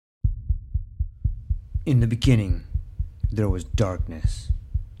In the beginning, there was darkness,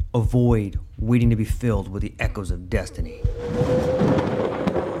 a void waiting to be filled with the echoes of destiny.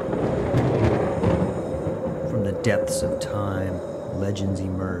 From the depths of time, legends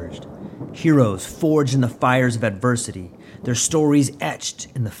emerged. Heroes forged in the fires of adversity, their stories etched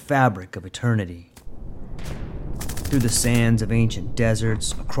in the fabric of eternity. Through the sands of ancient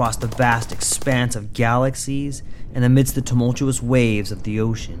deserts, across the vast expanse of galaxies, and amidst the tumultuous waves of the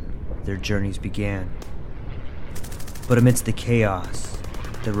ocean, their journeys began. But amidst the chaos,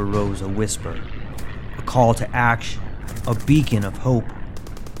 there arose a whisper, a call to action, a beacon of hope.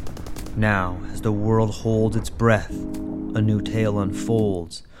 Now, as the world holds its breath, a new tale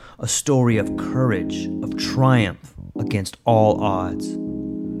unfolds, a story of courage, of triumph against all odds.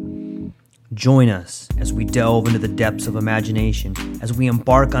 Join us as we delve into the depths of imagination, as we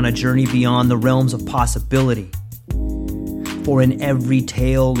embark on a journey beyond the realms of possibility. For in every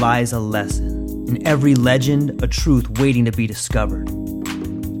tale lies a lesson, in every legend a truth waiting to be discovered.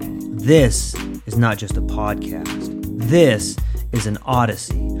 This is not just a podcast. This is an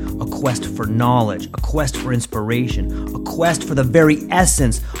odyssey, a quest for knowledge, a quest for inspiration, a quest for the very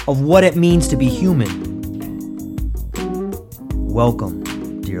essence of what it means to be human.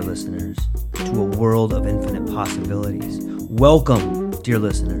 Welcome, dear listeners, to a world of infinite possibilities. Welcome, dear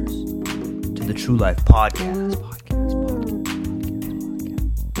listeners, to the True Life Podcast.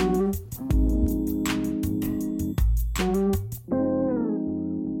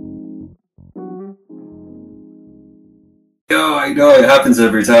 I know it happens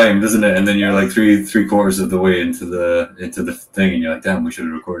every time, doesn't it? And then you're like three quarters of the way into the thing, and you're like, "Damn, we should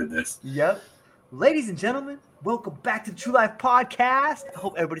have recorded this." Yep. Ladies and gentlemen, welcome back to the True Life Podcast. I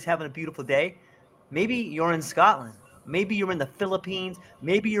hope everybody's having a beautiful day. Maybe you're in Scotland. Maybe you're in the Philippines.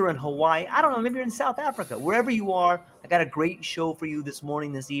 Maybe you're in Hawaii. I don't know. Maybe you're in South Africa. Wherever you are, I got a great show for you this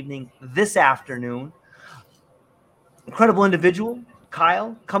morning, this evening, this afternoon. Incredible individual,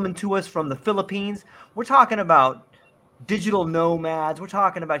 Kyle, coming to us from the Philippines. We're talking about digital nomads. We're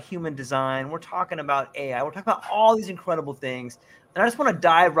talking about human design. We're talking about AI. We're talking about all these incredible things. And I just want to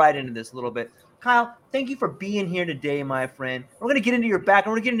dive right into this a little bit. Kyle, thank you for being here today, my friend. We're going to get into your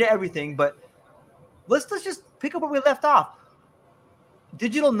background. We're going to get into everything, but let's just pick up where we left off.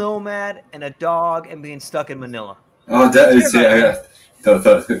 Digital nomad and a dog and being stuck in Manila. Oh, that is, yeah. I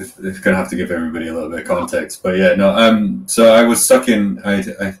thought it's gonna have to give everybody a little bit of context, but yeah, no. So I was stuck in.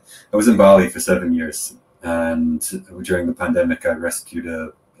 I was in Bali for 7 years. And during the pandemic, I rescued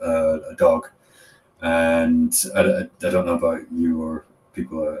a dog. And I don't know about you or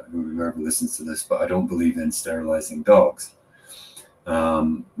people who ever listens to this, but I don't believe in sterilizing dogs.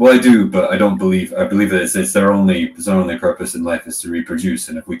 Well, I do, but I don't believe. I believe that it's their only purpose in life is to reproduce.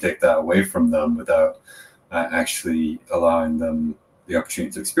 And if we take that away from them without actually allowing them the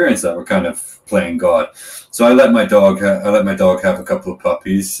opportunity to experience that, we're kind of playing God. So I let my dog have a couple of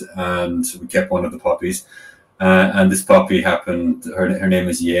puppies, and we kept one of the puppies. And this puppy happened. Her name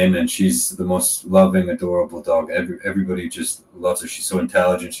is Yin, and she's the most loving, adorable dog. Everybody just loves her. She's so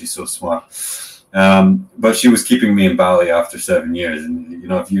intelligent. She's so smart. But she was keeping me in Bali after 7 years, and you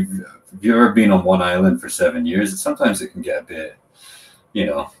know, if you've ever been on one island for 7 years, sometimes it can get a bit, you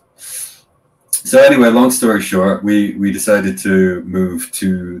know. So anyway, long story short, we decided to move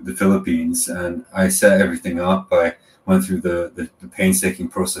to the Philippines, and I set everything up. I went through the painstaking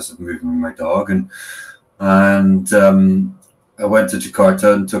process of moving my dog, and I went to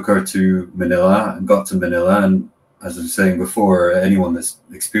Jakarta and took her to Manila and got to Manila. And as I was saying before, anyone that's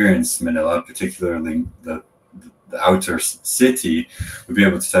experienced Manila, particularly the outer city, would be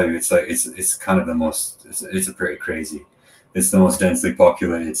able to tell you it's kind of the most. It's a pretty crazy. It's the most densely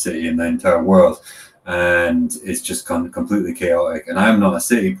populated city in the entire world, and it's just completely chaotic. And I'm not a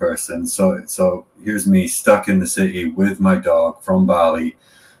city person, so here's me stuck in the city with my dog from Bali,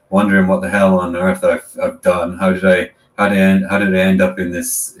 wondering what the hell on earth I've done. How did I end up in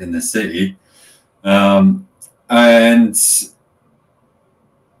this city? And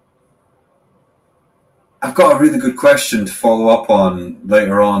I've got a really good question to follow up on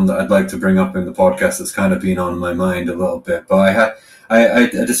later on that I'd like to bring up in the podcast. That's kind of been on my mind a little bit, but I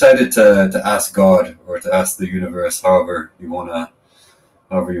decided to ask God, or to ask the universe, however you wanna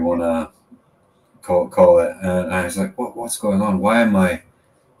call it. And I was like, what's going on? Why am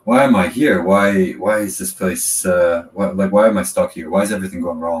I here? Why is this place? Why am I stuck here? Why is everything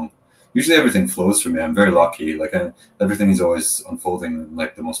going wrong? Usually everything flows for me. I'm very lucky. Everything is always unfolding in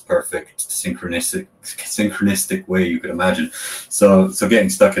like the most perfect synchronistic way you could imagine. So getting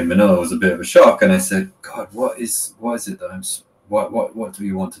stuck in Manila was a bit of a shock. And I said, God, what is it that what do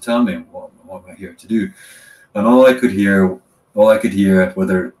you want to tell me? What am I here to do? And all I could hear all I could hear,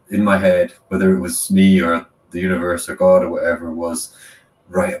 whether in my head, whether it was me or the universe or God or whatever, was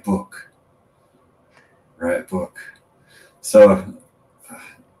write a book. Write a book. So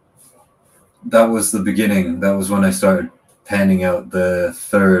that was the beginning. That was when I started penning out the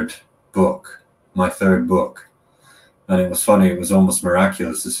third book, my third book. And it was funny, it was almost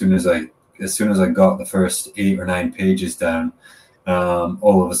miraculous. As soon as I got the first 8 or 9 pages down,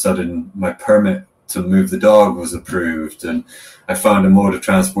 all of a sudden my permit to move the dog was approved, and I found a mode of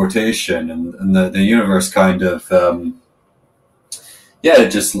transportation, and the universe kind of it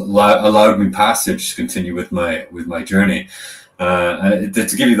just allowed me passage to continue with my journey. And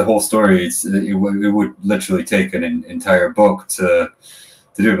to give you the whole story, it would literally take an entire book to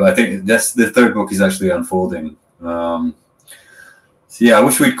do it. But I think the third book is actually unfolding. So yeah, I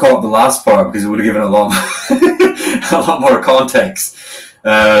wish we'd caught the last part, because it would have given a lot a lot more context.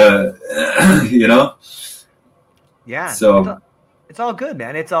 You know. Yeah. So it's all good,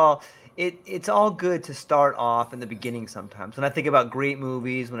 man. It's all good to start off in the beginning sometimes. When I think about great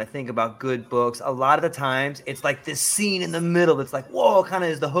movies, when I think about good books, a lot of the times it's like this scene in the middle that's like, whoa, kind of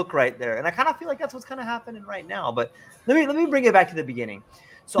is the hook right there. And I kind of feel like that's what's kind of happening right now. But let me bring it back to the beginning.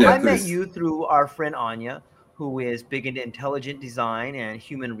 So I met you through our friend Anya, who is big into intelligent design and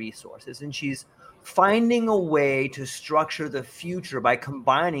human resources. And she's finding a way to structure the future by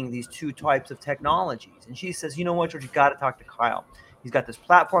combining these two types of technologies. And she says, you know what, George, you got to talk to Kyle. He's got this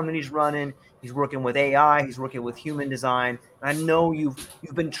platform that he's running. He's working with AI. He's working with human design. And I know you've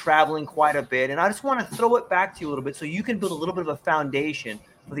been traveling quite a bit. And I just want to throw it back to you a little bit so you can build a little bit of a foundation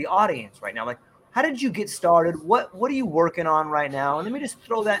for the audience right now. Like, how did you get started? What are you working on right now? And let me just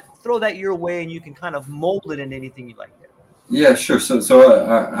throw that your way, and you can kind of mold it into anything you like there. Yeah, sure. So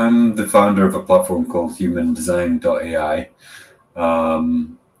I'm the founder of a platform called humandesign.ai,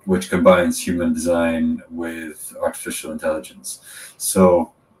 which combines human design with artificial intelligence.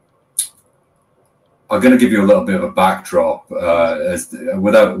 So I'm going to give you a little bit of a backdrop,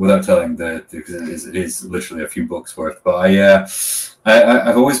 without telling because it is literally a few books worth. But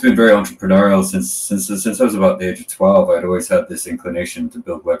I've always been very entrepreneurial since I was about the age of 12. I'd always had this inclination to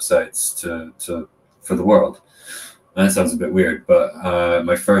build websites for the world. And that sounds a bit weird, but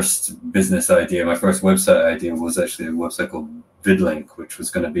my first business idea, my first website idea, was actually a website called VidLink, which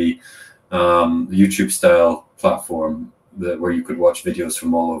was going to be a YouTube-style platform where you could watch videos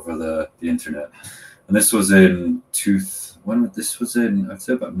from all over the internet. And this was I'd say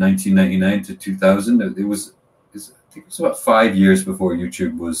about 1999 to 2000. I think it was about 5 years before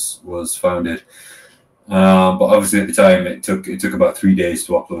YouTube was founded. But obviously at the time it took about 3 days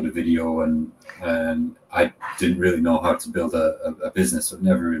to upload a video, and I didn't really know how to build a business, so it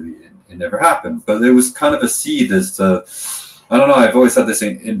never happened. But there was kind of a seed as to, I don't know, I've always had this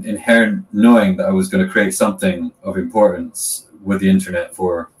inherent knowing that I was going to create something of importance with the internet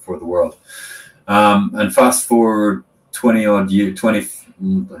for the world. And fast forward 20 years,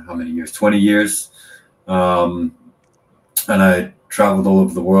 and I traveled all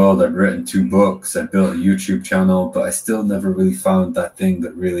over the world. I'd written 2 books. I built a YouTube channel, but I still never really found that thing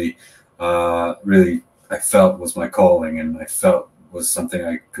that really I felt was my calling, and I felt was something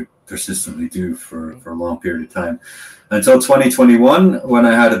I could persistently do for a long period of time, until 2021, when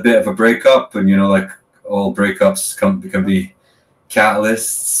I had a bit of a breakup. And like all breakups can be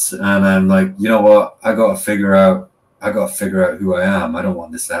catalysts, and I'm like, you know what, I gotta figure out who I am. I don't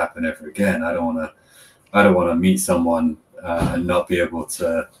want this to happen ever again. I don't want to meet someone and not be able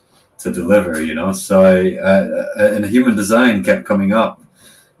to deliver, So and human design kept coming up.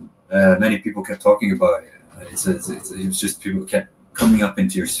 Many people kept talking about it. It was just people kept coming up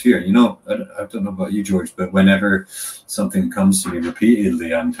into your sphere. I don't know about you, George, but whenever something comes to me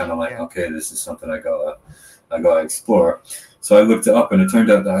repeatedly, I'm kind of like, okay, this is something I gotta explore. So I looked it up, and it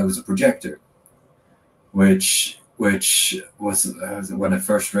turned out that I was a projector, which was when I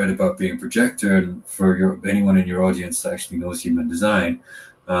first read about being a projector. And for anyone in your audience that actually knows human design,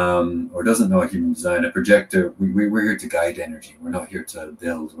 or doesn't know human design, a projector, we're here to guide energy. We're not here to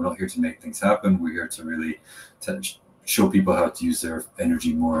build. We're not here to make things happen. We're here to really show people how to use their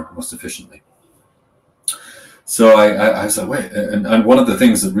energy most efficiently. So I was like, wait, and one of the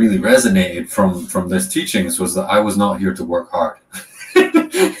things that really resonated from this teachings was that I was not here to work hard.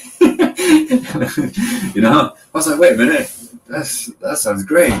 I was like, wait a minute, that sounds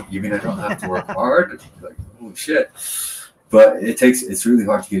great. You mean I don't have to work hard? Like, oh shit. But it's really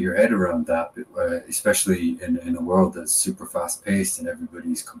hard to get your head around that, especially in a world that's super fast paced, and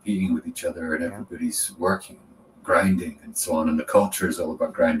everybody's competing with each other, and everybody's working, grinding, and so on. And the culture is all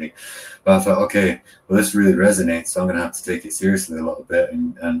about grinding. But I thought, okay, well, this really resonates, so I'm going to have to take it seriously a little bit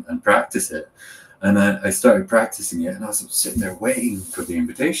and practice it. And I started practicing it, and I was sitting there waiting for the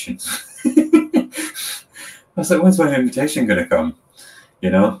invitation. I was like, when's my invitation going to come?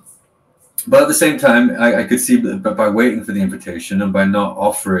 You know? But at the same time, I could see that by waiting for the invitation and by not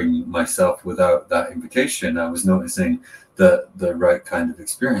offering myself without that invitation, I was noticing that the right kind of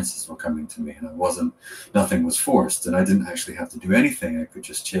experiences were coming to me, and nothing was forced, and I didn't actually have to do anything. I could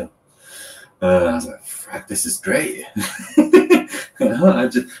just chill. I was like, "Frack, this is great."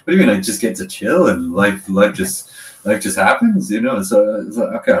 What do you mean? I just get to chill and life just happens, you know? So it's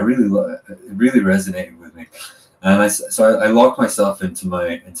like, okay, it really resonated with me, and I locked myself into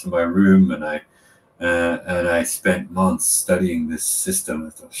my room, and I spent months studying this system.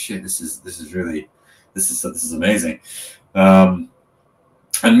 I thought, shit, this is amazing.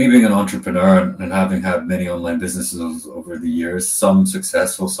 And me being an entrepreneur and having had many online businesses over the years, some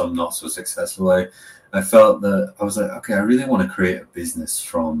successful, some not so successful, I felt that I was like, okay, I really want to create a business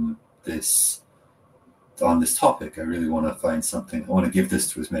from this, on this topic. I really want to find something. I want to give this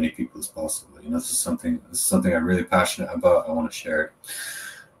to as many people as possible. You know, this is something I'm really passionate about. I want to share it.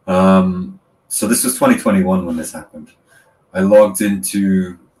 So this was 2021 when this happened. I logged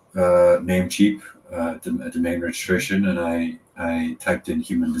into Namecheap, a domain registration, and I typed in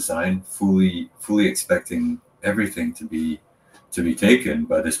human design, fully expecting everything to be taken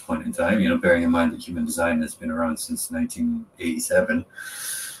by this point in time. You know, bearing in mind that human design has been around since 1987.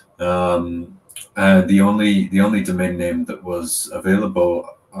 And the only domain name that was available,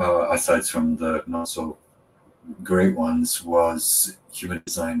 aside from the not so great ones, was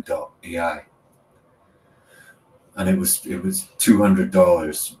humandesign.ai, and it was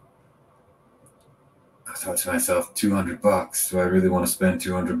 $200. I thought to myself, $200. Do I really want to spend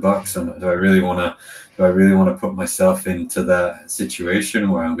 $200 on it? Do I really want to put myself into that situation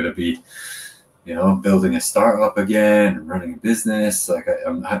where I'm going to be, you know, building a startup again and running a business? Like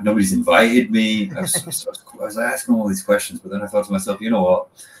nobody's invited me. I was asking all these questions, but then I thought to myself, you know what,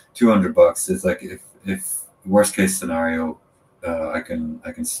 $200 is like, if worst case scenario, I can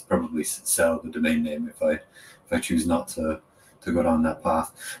probably sell the domain name if I choose not to go down that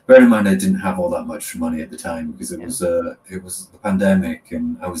path. Bear in mind, I didn't have all that much money at the time because it was the pandemic,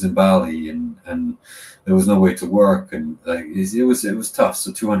 and I was in Bali, and there was no way to work, and like it was tough.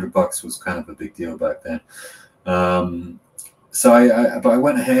 So $200 was kind of a big deal back then. So I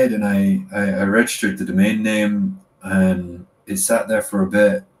went ahead and I registered the domain name, and it sat there for a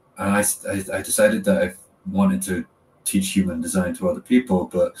bit, and I decided that I wanted to teach human design to other people,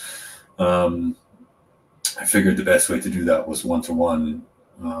 but I figured the best way to do that was one-to-one.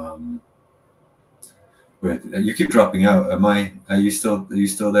 You keep dropping out. Are you still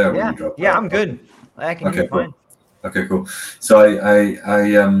there? Yeah. When you drop yeah, out? I'm good. I can hear you fine. Okay, cool. So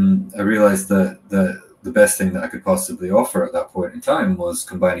I realized that the best thing that I could possibly offer at that point in time was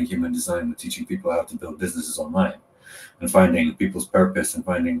combining human design with teaching people how to build businesses online, and finding people's purpose and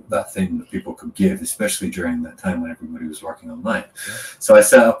finding that thing that people could give, especially during that time when everybody was working online. Yeah. So I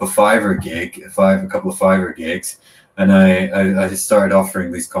set up a couple of Fiverr gigs, and I started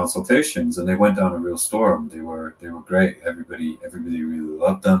offering these consultations, and they went down a real storm. They were great. Everybody really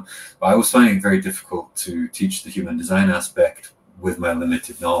loved them. But I was finding it very difficult to teach the human design aspect with my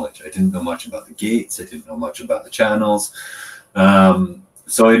limited knowledge. I didn't know much about the gates. I didn't know much about the channels.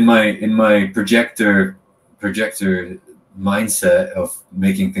 So in my projector mindset of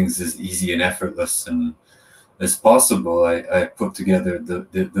making things as easy and effortless and as possible, I put together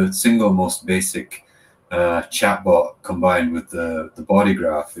the single most basic chatbot combined with the body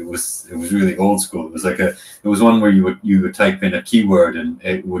graph. It was really old school. It was one where you would type in a keyword, and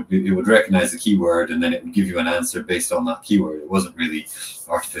it would recognize the keyword, and then it would give you an answer based on that keyword. It wasn't really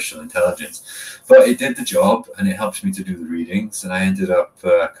artificial intelligence, but it did the job, and it helped me to do the readings, and I ended up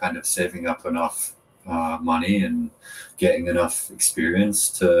kind of saving up enough money and getting enough experience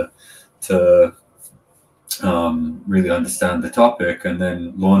to really understand the topic. And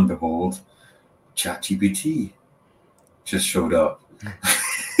then lo and behold, ChatGPT just showed up.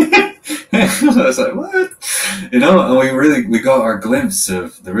 I was like, what? You know, and we got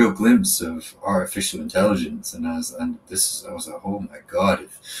the real glimpse of artificial intelligence, and I was like, oh my God,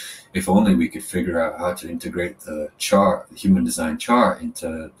 if only we could figure out how to integrate the human design chart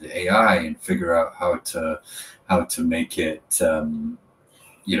into the AI, and figure out how to make it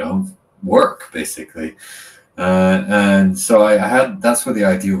work, basically. And so that's where the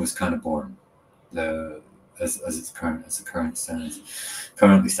idea was kind of born, as it currently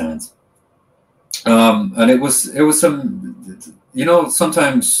stands. And it was some,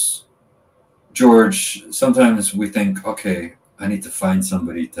 sometimes, George, we think, okay, I need to find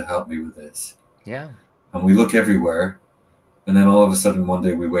somebody to help me with this. Yeah. And we look everywhere, And then all of a sudden, one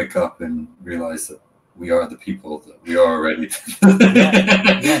day we wake up and realize that we are the people that we are already.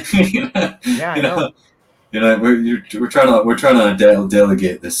 I know. We're trying to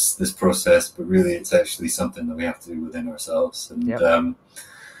delegate this process, but really it's actually something that we have to do within ourselves. And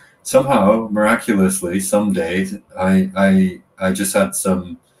somehow, miraculously, someday I just had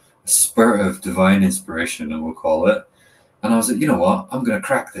some spurt of divine inspiration, and we'll call it. And I was like, you know what? I'm going to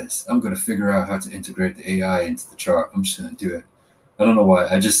crack this. I'm going to figure out how to integrate the AI into the chart. I'm just going to do it. I don't know why.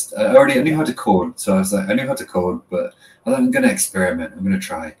 I knew how to code. So I was like, I knew how to code, but I'm going to experiment. I'm going to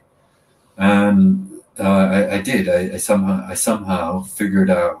try. And I did. I somehow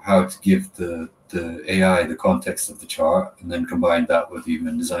figured out how to give the AI the context of the chart, and then combine that with the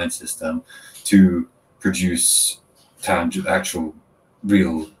human design system to produce actual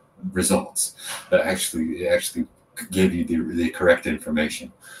real results that actually gave you the correct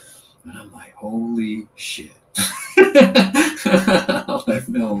information. And I'm like, holy shit. Like,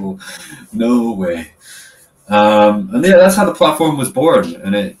 no way. And yeah, that's how the platform was born,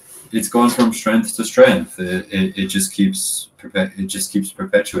 and it's gone from strength to strength. It just keeps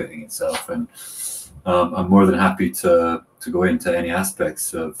perpetuating itself, and I'm more than happy to go into any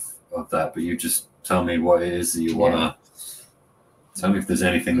aspects of that. But you just tell me what it is that you want to. Tell me if there's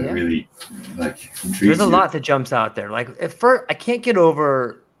anything that really intrigues you. There's a lot that jumps out there. Like at first, I can't get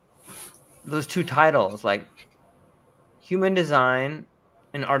over those two titles, like human design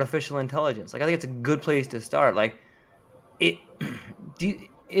and artificial intelligence. Like I think it's a good place to start. Like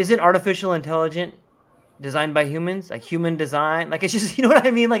isn't artificial intelligence designed by humans? Like human design? Like it's just, you know what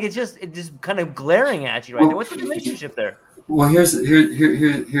I mean? Like it's just kind of glaring at you right there. What's the relationship there? Well, here's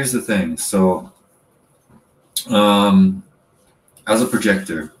the thing. So, as a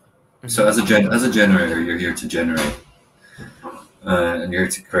projector, so as a generator, you're here to generate, and you're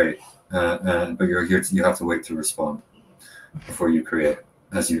here to create, but you have to wait to respond before you create,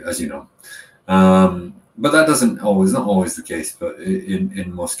 as you know. But that not always the case. But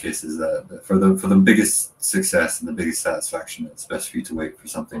in most cases, that for the biggest success and the biggest satisfaction, it's best for you to wait for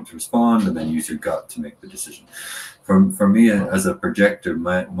something to respond and then use your gut to make the decision. For me as a projector,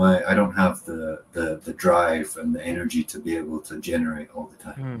 I don't have the drive and the energy to be able to generate all the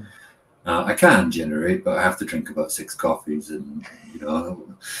time. I can generate, but I have to drink about 6 coffees and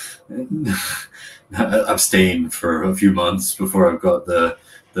abstain for a few months before I've got the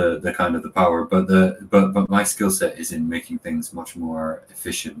kind of the power. But my skill set is in making things much more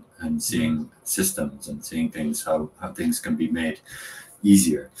efficient and seeing systems and seeing things how things can be made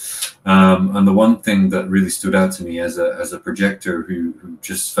easier. And the one thing that really stood out to me as a projector who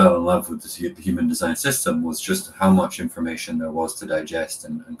just fell in love with the human design system was just how much information there was to digest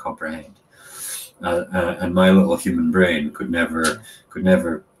and comprehend. And my little human brain could never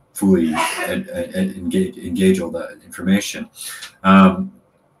fully engage all that information.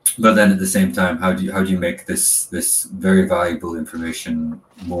 But then at the same time, how do you make this very valuable information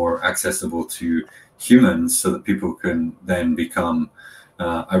more accessible to humans so that people can then become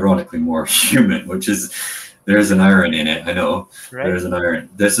ironically more human, which is, there's an irony in it. I know, right? There's an irony.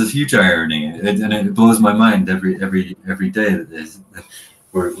 There's a huge irony, and it blows my mind every day that there's.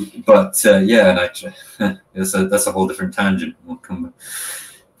 But yeah, and that's a whole different tangent. We'll come,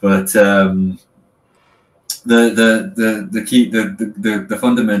 but the key, the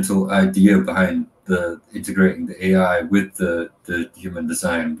fundamental idea behind the integrating the AI with the human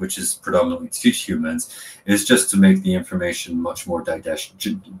design, which is predominantly to teach humans, is just to make the information much more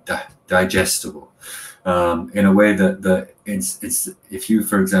digestible, in a way that it's if you,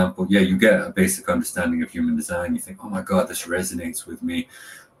 for example, you get a basic understanding of human design, you think, oh my God, this resonates with me,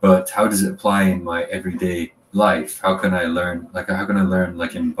 but how does it apply in my everyday life? How can I learn like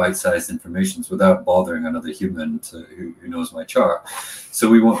in bite-sized informations without bothering another human who knows my chart? That's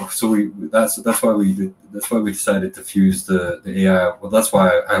why we decided to fuse the AI. Well, that's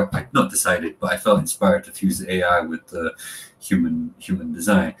why I not decided, but I felt inspired to fuse the AI with the human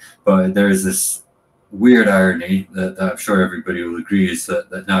design. But there is this weird irony that I'm sure everybody will agree is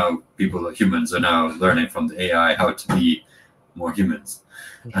that now humans are now learning from the AI how to be more humans.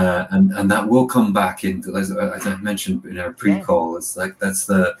 And that will come back into, as I mentioned in our pre-call, it's like that's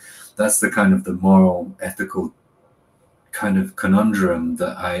the kind of the moral, ethical kind of conundrum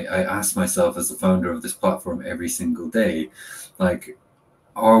that I ask myself as the founder of this platform every single day. Like,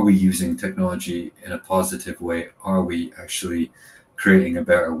 are we using technology in a positive way? Are we actually creating a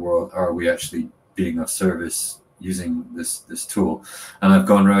better world? Are we actually being of service using this tool, and I've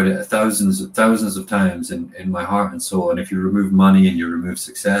gone around it thousands of times in my heart and soul. And if you remove money and you remove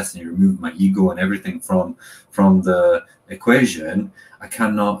success and you remove my ego and everything from the equation, I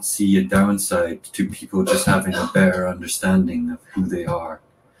cannot see a downside to people just having a better understanding of who they are.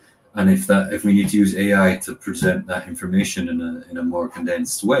 And if we need to use AI to present that information in a more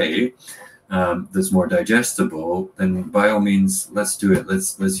condensed way, that's more digestible, then by all means, let's do it.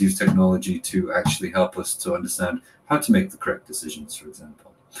 Let's use technology to actually help us to understand how to make the correct decisions, for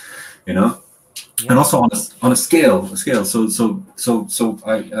example. Yeah. And also on a scale. So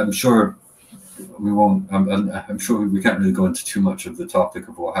I'm sure we won't. I'm sure we can't really go into too much of the topic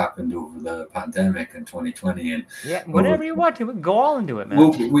of what happened over the pandemic in 2020. And whenever you want to, go all into it, man.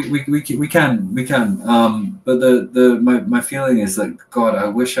 Well, we can. But my feeling is that, God, I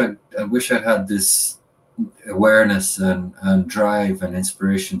wish I'd had this awareness and drive and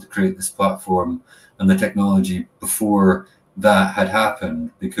inspiration to create this platform and the technology before that had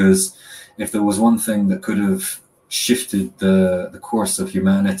happened. Because if there was one thing that could have shifted the course of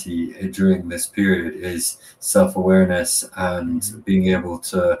humanity during this period, is self-awareness and being able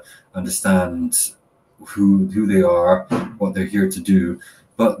to understand who they are, what they're here to do,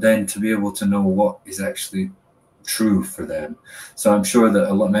 but then to be able to know what is actually true for them. So I'm sure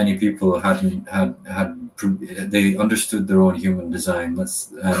that many people they understood their own human design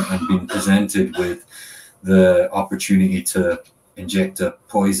and been presented with the opportunity to inject a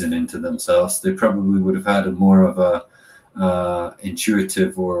poison into themselves. They probably would have had more of a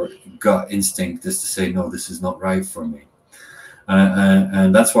intuitive or gut instinct as to say, no, this is not right for me.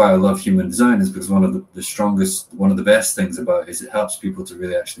 And that's why I love human design, is because one of the best things about it is it helps people to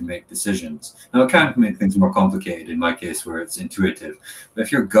really actually make decisions. Now, it can make things more complicated in my case where it's intuitive, but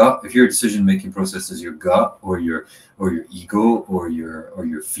if your decision making process is your gut or your ego or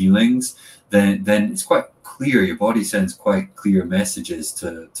your feelings, then it's quite clear. Your body sends quite clear messages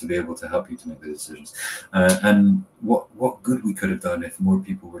to be able to help you to make the decisions. And what good we could have done if more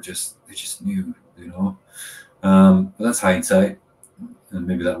people just knew, but that's hindsight, and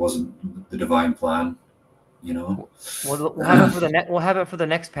maybe that wasn't the divine plan, We'll have it for the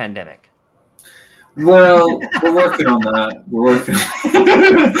next pandemic. Well, we're working on that. We're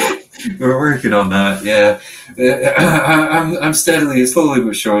working on that. Yeah, I'm slowly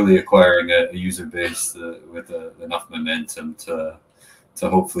but surely acquiring a user base with enough momentum to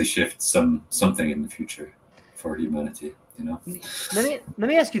hopefully shift something in the future for humanity. Let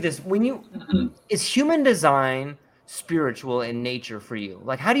me ask you this: is human design spiritual in nature for you?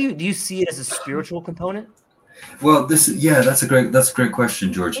 Like, how do you see it as a spiritual component? Well, that's a great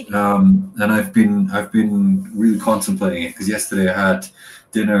question, George. And I've been really contemplating it, because yesterday I had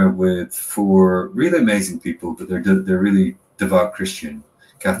dinner with 4 really amazing people, but they're really devout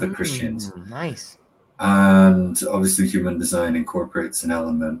Catholic Christians. Nice. And obviously, human design incorporates an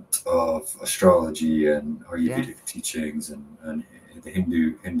element of astrology and Ayurvedic teachings and the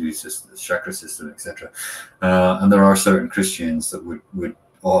Hindu system, chakra system, etc. And there are certain Christians that would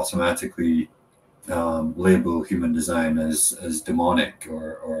automatically label human design as demonic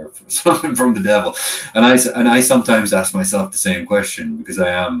or something from the devil. And I sometimes ask myself the same question, because I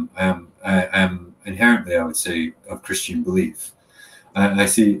am inherently, I would say, of Christian belief. I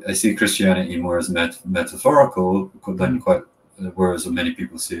see Christianity more as metaphorical than whereas many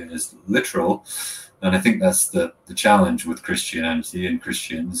people see it as literal. And I think that's the challenge with Christianity and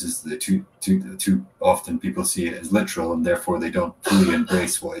Christians, is that too often people see it as literal, and therefore they don't fully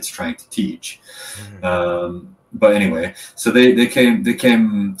embrace what it's trying to teach. But anyway, so they came to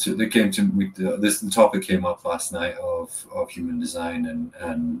me. The topic came up last night of human design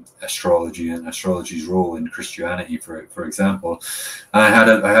and astrology and astrology's role in Christianity, for example. And I had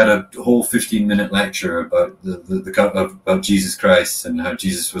a whole 15-minute lecture about about Jesus Christ and how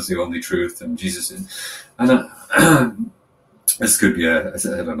Jesus was the only truth, and Jesus and this could be I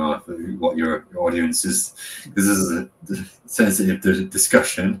don't know what your audience is, because this is a sensitive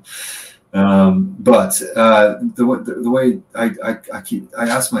discussion. But the way I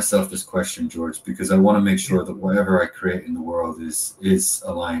ask myself this question, George, because I want to make sure that whatever I create in the world is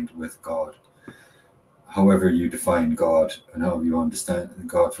aligned with God. However you define God and how you understand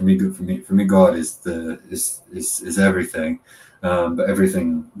God, for me, God is everything, but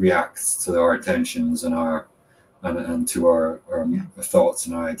everything reacts to our intentions and to our thoughts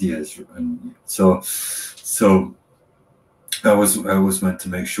and our ideas, and so. I was meant to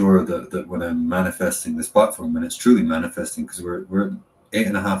make sure that when I'm manifesting this platform, and it's truly manifesting, because we're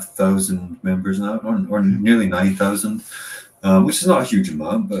 8,500 members now, or nearly 9,000, which is not a huge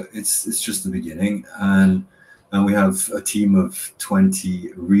amount, but it's just the beginning. And and we have a team of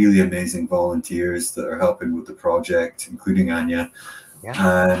 20 really amazing volunteers that are helping with the project, including Anya.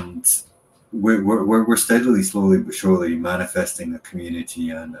 Yeah. And we're steadily, slowly but surely manifesting a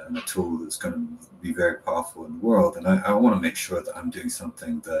community and a tool that's going to be very powerful in the world. And I want to make sure that I'm doing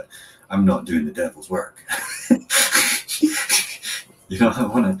something that I'm not doing the devil's work. You know, I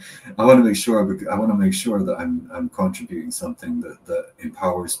want to make sure that I'm contributing something that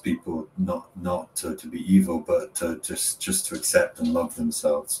empowers people not to be evil, but to just to accept and love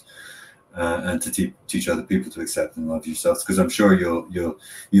themselves. And to teach other people to accept and love yourselves, because I'm sure you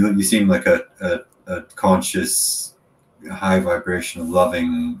seem like a conscious, high vibrational,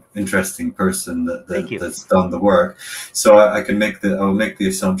 loving, interesting person that's done the work. So I'll make the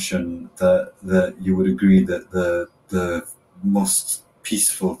assumption that you would agree that the most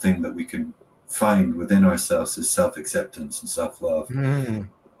peaceful thing that we can find within ourselves is self-acceptance and self-love.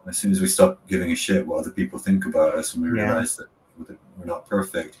 As soon as we stop giving a shit what other people think about us, and we realize that we're not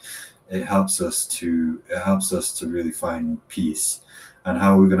perfect, it helps us to really find peace. And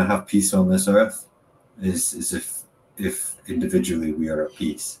how we're going to have peace on this earth is if individually we are at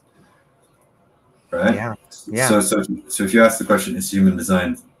peace, right? Yeah. So if you ask the question, is human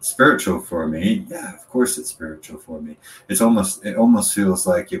design spiritual for me? Yeah, of course it's spiritual for me. It almost feels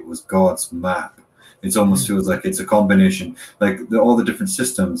like it was God's map. It almost feels like it's a combination, like all the different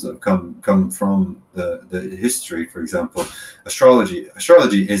systems that have come from the history. For example, astrology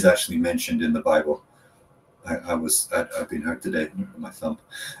is actually mentioned in the Bible. I've been hurt today with my thumb.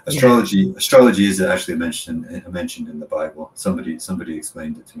 Astrology is actually mentioned in the Bible. Somebody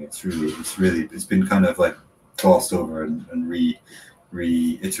explained it to me. It's been kind of like glossed over and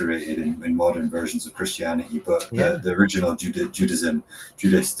reiterated in modern versions of Christianity, but the original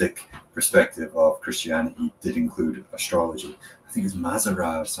Judaistic perspective of Christianity did include astrology. I think it's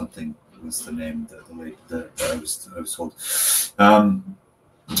Mazara or something was the name that I was told.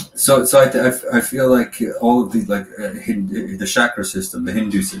 So I feel like all of these, like the chakra system, the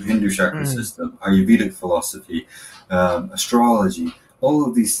Hindu chakra system, Ayurvedic philosophy, astrology, all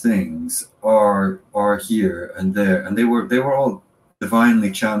of these things are here and there, and they were all divinely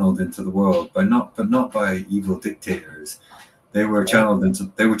channeled into the world, but not by evil dictators. They were channeled into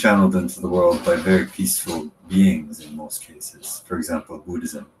the world by very peaceful beings in most cases. For example,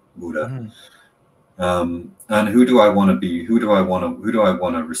 Buddha. And who do I want to be? Who do I want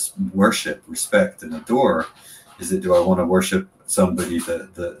to worship, respect, and adore? Do I want to worship somebody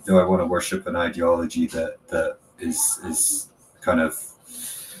do I want to worship an ideology that is kind of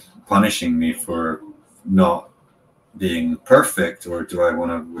punishing me for not being perfect, or do I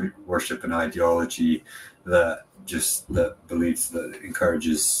want to worship an ideology that believes, that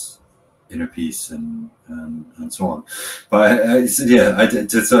encourages inner peace and so on? But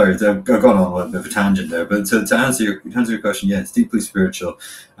sorry, I've gone on a little bit of a tangent there. But to answer your question, yeah, it's deeply spiritual,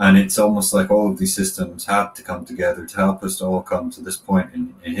 and it's almost like all of these systems had to come together to help us to all come to this point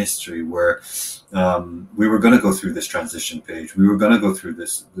in history where we were going to go through this transition page. We were going to go through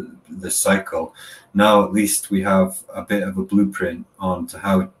this cycle. Now at least we have a bit of a blueprint on to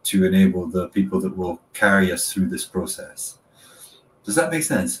how to enable the people that will carry us through this process. Does that make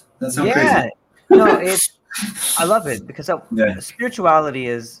sense? That sounds crazy. No, I love it, because spirituality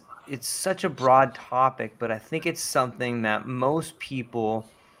it's such a broad topic, but I think it's something that most people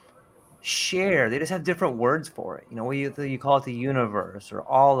share. They just have different words for it. You know, you call it the universe, or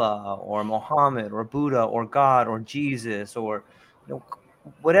Allah, or Muhammad, or Buddha, or God, or Jesus, or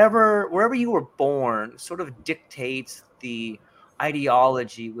wherever you were born sort of dictates the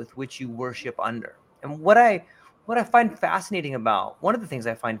ideology with which you worship under. And what I find fascinating about, one of the things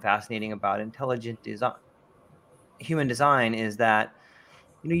I find fascinating about intelligent design, human design, is that,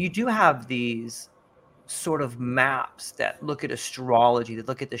 you do have these sort of maps that look at astrology, that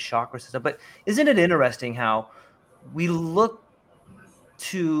look at the chakra system. But isn't it interesting how we look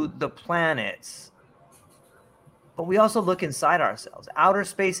to the planets, but we also look inside ourselves? Outer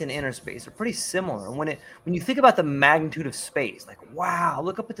space and inner space are pretty similar. And when you think about the magnitude of space, like, wow,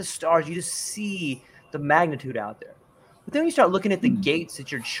 look up at the stars, you just see the magnitude out there. But then you start looking at the gates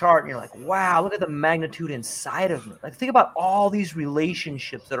at your chart, and you're like, wow, look at the magnitude inside of me. Like, think about all these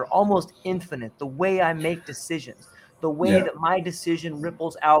relationships that are almost infinite, the way I make decisions, the way that my decision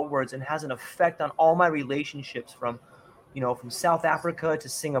ripples outwards and has an effect on all my relationships, from South Africa to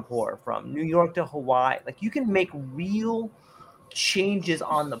Singapore, from New York to Hawaii. Like, you can make real changes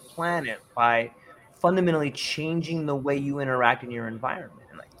on the planet by fundamentally changing the way you interact in your environment.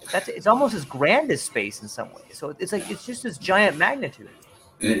 It's almost as grand as space in some ways. So it's like, it's just this giant magnitude.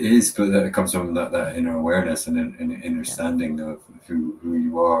 It is, but it comes from that inner awareness and an understanding of who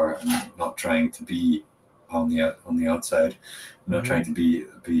you are, and not trying to be on the outside. I'm not trying to be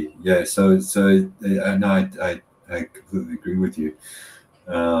yeah. So no, I completely agree with you.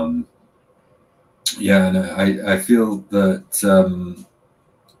 Yeah, and I feel that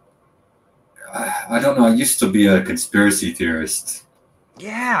I don't know. I used to be a conspiracy theorist.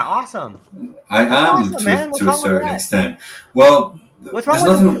 Yeah, awesome. I That's am awesome, man. What's to a wrong with certain that? extent. Well, What's wrong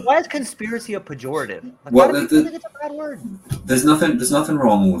there's with nothing. why is conspiracy a pejorative? Like, Well, why do people think it's a bad word? There's nothing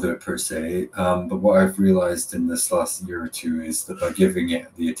wrong with it per se. But what I've realized in this last year or two is that by giving it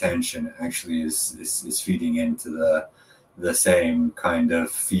the attention, it actually is feeding into the same kind of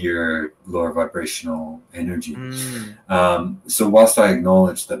fear, lower vibrational energy. So whilst I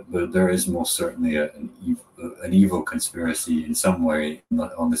acknowledge that there is most certainly an evil conspiracy in some way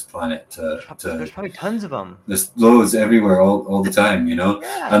on this planet, There's probably tons of them. There's loads everywhere all the time, Yeah.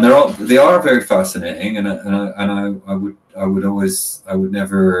 and they are very fascinating, and I would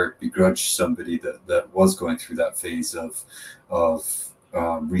never begrudge somebody that was going through that phase of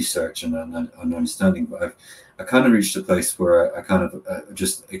research and understanding, but I kind of reached a place where I kind of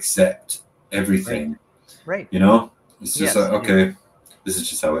just accept everything. Right. It's just like, okay, this is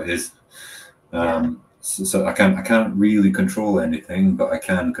just how it is. So I can't really control anything, but I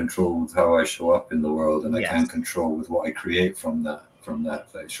can control how I show up in the world, and I can control with what I create from that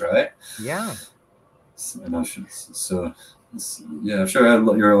place, right? Yeah. I'm sure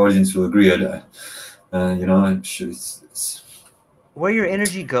your audience will agree. I'm sure it's where your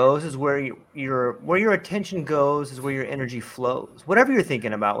energy goes is where your attention goes is where your energy flows. Whatever you're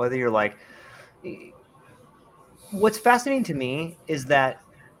thinking about, whether you're like, what's fascinating to me is that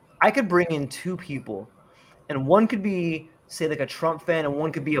I could bring in two people, and one could be, say, like a Trump fan, and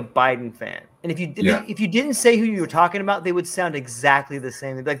one could be a Biden fan. And if you didn't say who you were talking about, they would sound exactly the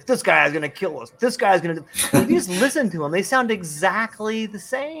same. They'd be like, this guy is going to kill us. This guy's going to. If you just listen to them, they sound exactly the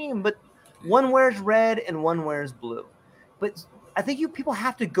same, but one wears red and one wears blue. But I think people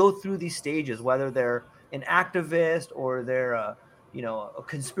have to go through these stages, whether they're an activist or they're a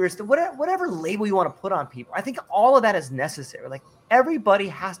conspiracy, whatever label you want to put on people. I think all of that is necessary. Like, everybody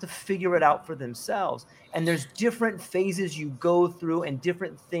has to figure it out for themselves. And there's different phases you go through and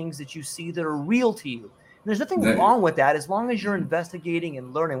different things that you see that are real to you. And there's nothing wrong with that as long as you're investigating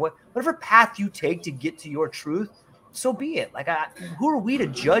and learning. Whatever path you take to get to your truth, so be it. Like, who are we to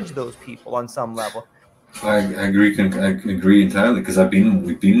judge those people on some level? I agree entirely, because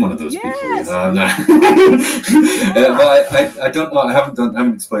we've been one of those people. But I don't know. I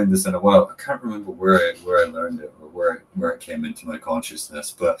haven't explained this in a while. I can't remember where I learned it or where it came into my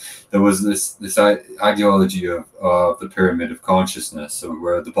consciousness. But there was this ideology of the pyramid of consciousness. So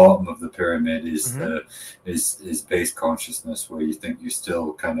where at the bottom of the pyramid is is base consciousness, where you think you're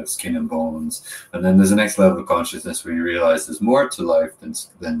still kind of skin and bones, and then there's a next level of consciousness where you realize there's more to life than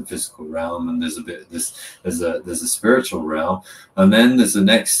the physical realm, and there's a spiritual realm, and then there's the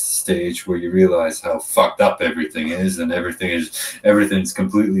next stage where you realize how fucked up everything is, and everything's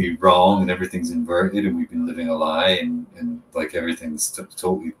completely wrong, and everything's inverted, and we've been living a lie, and like everything's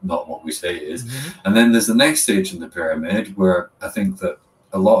totally not what we say it is. And then there's the next stage in the pyramid where I think that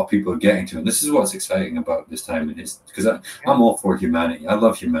a lot of people are getting to, and this is what's exciting about this time in history, because I'm all for humanity. I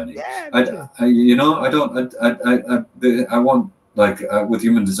love humanity. I want, like, with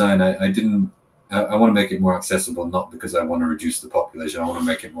human design, I want to make it more accessible, not because I want to reduce the population. I want to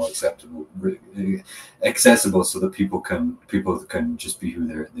make it more accessible so that people can just be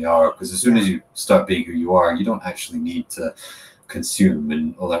who they are. Because as soon as you start being who you are, you don't actually need to consume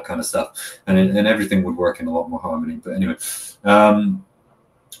and all that kind of stuff, and everything would work in a lot more harmony. But anyway,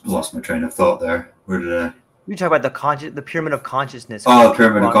 lost my train of thought there. Where did I? You talk about the pyramid of consciousness. Oh, the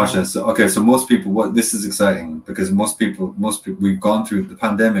pyramid of consciousness. Okay, so most people, this is exciting, because most people, we've gone through the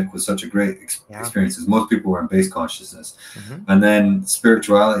pandemic was such a great experience. Most people were in base consciousness, and then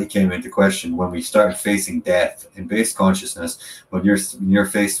spirituality came into question when we started facing death in base consciousness. When you're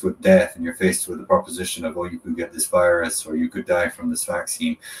faced with death, and you're faced with the proposition of, oh, you could get this virus, or you could die from this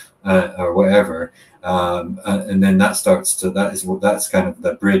vaccine, or whatever, and then that's kind of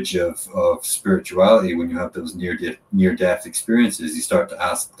the bridge of spirituality. When you have those near death experiences, you start to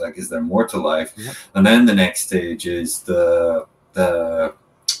ask, like, is there more to life? And then the next stage is the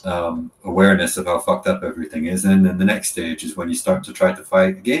awareness of how fucked up everything is, and then the next stage is when you start to try to fight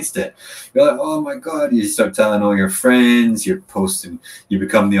against it. You're like, oh my god, you start telling all your friends, you're posting, you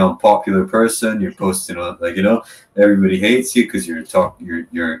become the unpopular person, you're posting on, like, everybody hates you because you're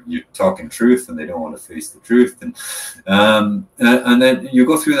talking truth, and they don't want to face the truth, and then you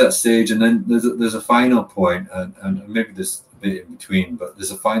go through that stage, and then there's a final point, and maybe there's a bit in between, but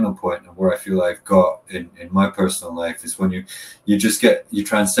there's a final point where I feel I've got in my personal life is when you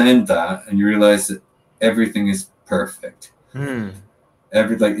transcend that, and you realize that everything is perfect.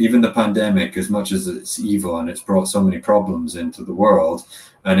 Even the pandemic, as much as it's evil and it's brought so many problems into the world,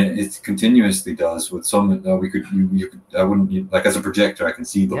 and it continuously does with some. I wouldn't like, as a projector, I can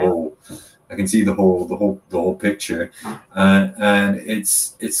see the whole. I can see the whole picture, and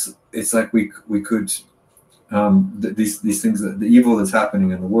it's like we could. These things, that the evil that's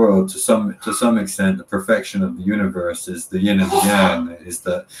happening in the world, to some extent, the perfection of the universe is the yin and the yang. Is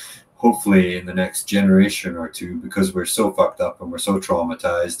that hopefully in the next generation or two, because we're so fucked up and we're so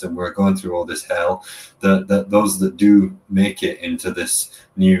traumatized and we're going through all this hell, that those that do make it into this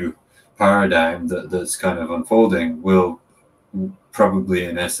new paradigm that's kind of unfolding will probably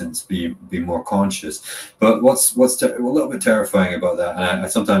in essence be more conscious. But what's a little bit terrifying about that,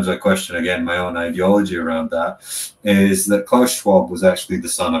 and sometimes I question again my own ideology around that, is that Klaus Schwab was actually the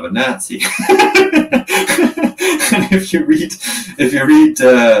son of a Nazi. And if you read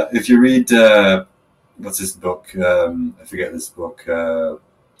what's this book, I forget this book,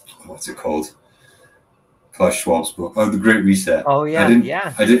 what's it called, Klaus Schwab's book, The Great Reset. I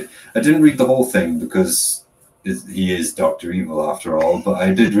didn't read the whole thing because he is Dr. Evil after all, but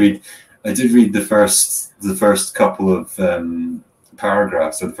I did read the first couple of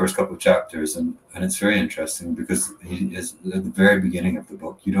paragraphs, or the first couple of chapters, and it's very interesting because he is at the very beginning of the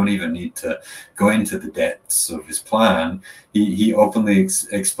book. You don't even need to go into the depths of his plan. He openly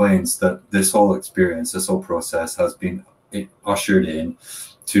explains that this whole experience, this whole process has been ushered in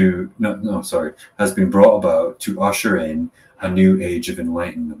to has been brought about to usher in a new age of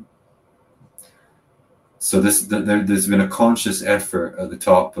enlightenment. So there's been a conscious effort at the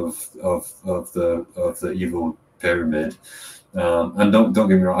top of the evil pyramid, and don't get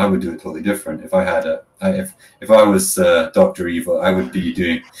me wrong, I would do it totally different if I had if I was Dr. Evil. I would be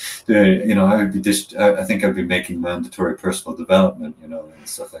doing I think I'd be making mandatory personal development, and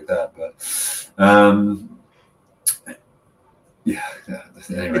stuff like that. But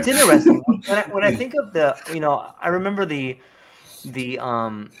anyway. It's interesting when I think of I remember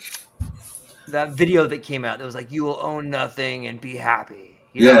that video that came out that was like, you will own nothing and be happy.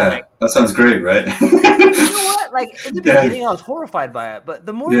 That sounds great, right? You know what? Like, in the beginning, I was horrified by it, but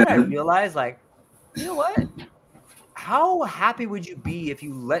the more that I realized, like, you know what? How happy would you be if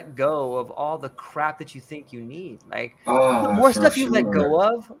you let go of all the crap that you think you need? Like, the more stuff you let go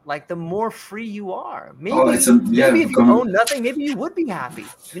of, like, the more free you are. Maybe if you own nothing, maybe you would be happy.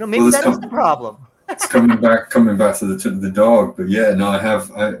 Maybe that is the problem. It's coming back to the dog, but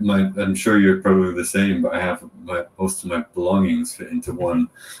I'm sure you're probably the same, but I have most of my belongings fit into one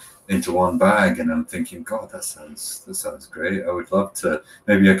bag, and I'm thinking, God, that sounds great. I would love to.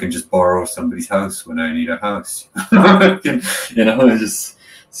 Maybe I can just borrow somebody's house when I need a house. It just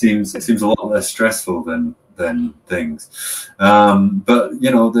seems a lot less stressful than things. But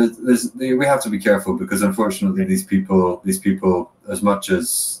we have to be careful, because unfortunately these people, as much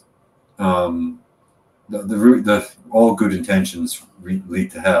as the all good intentions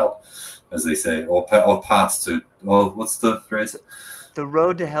lead to hell, as they say, or paths to what's the phrase? The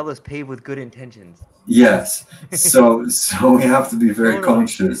road to hell is paved with good intentions. Yes. So we have to be very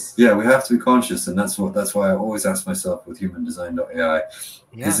conscious. Yeah, we have to be conscious, and that's why I always ask myself with humandesign.ai,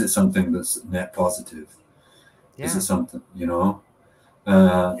 is it something that's net positive? Yeah. Is it something,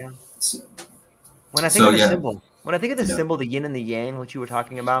 So, when I think of the symbol, symbol, the yin and the yang, what you were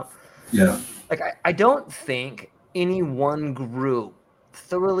talking about. Yeah. Like, I don't think any one group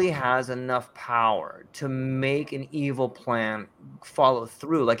thoroughly has enough power to make an evil plan follow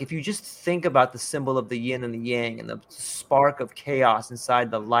through. Like, if you just think about the symbol of the yin and the yang and the spark of chaos inside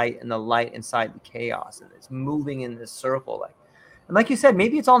the light and the light inside the chaos, and it's moving in this circle, like you said,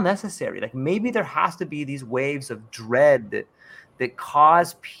 maybe it's all necessary. Like, maybe there has to be these waves of dread that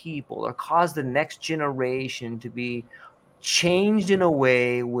cause people or cause the next generation to be changed in a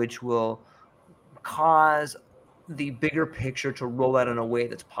way which will cause the bigger picture to roll out in a way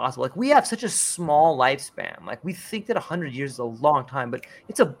that's possible. Like, we have such a small lifespan. Like, we think that 100 years is a long time, but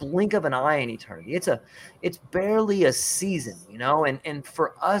it's a blink of an eye in eternity. It's barely a season, and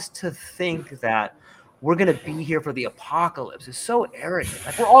for us to think that we're going to be here for the apocalypse is so arrogant.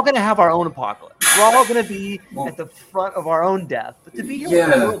 Like, we're all going to have our own apocalypse. We're all going to be at the front of our own death. But to be here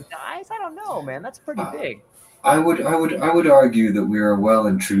when the world dies, I don't know, man. That's pretty big. I would argue that we are well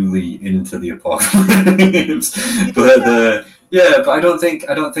and truly into the apocalypse. But I don't think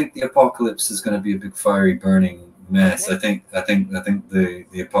the apocalypse is going to be a big fiery burning mess. Okay. I think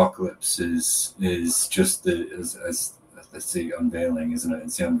the apocalypse is just as it's the unveiling, isn't it?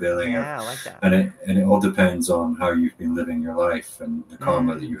 It's the unveiling of, Yeah, I like that. and it all depends on how you've been living your life and the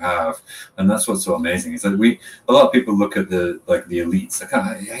karma that you have, and that's what's so amazing. Is that a lot of people look at the elites. Like,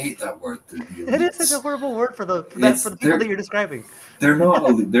 I hate that word. The elites. It is such a horrible word for the people that you're describing. They're not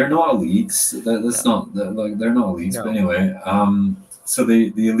elites. That's not they're not elites. No. But anyway, so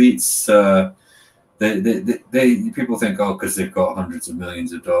the elites. They people think, oh, because they've got hundreds of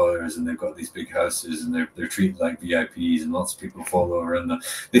millions of dollars and they've got these big houses and they're treated like VIPs and lots of people follow around them.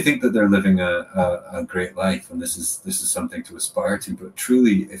 They think that they're living a great life, and this is something to aspire to. But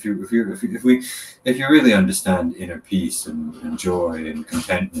truly, if you really understand inner peace and joy and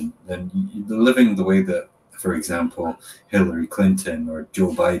contentment, then you're living the way that, for example, Hillary Clinton or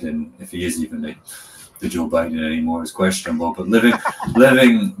Joe Biden, if he is even the Joe Biden anymore, is questionable. But living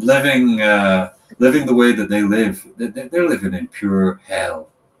the way that they live, they're living in pure hell.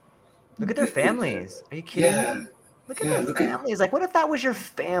 Look at their families. Are you kidding me? Look at their families. Like, what if that was your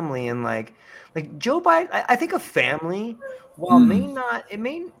family? And like Joe Biden, I think a family, while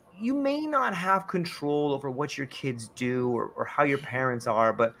you may not have control over what your kids do or how your parents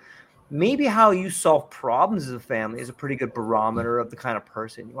are, but maybe how you solve problems as a family is a pretty good barometer of the kind of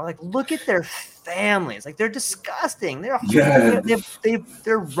person you are. Like, look at their families. Like, they're disgusting. They're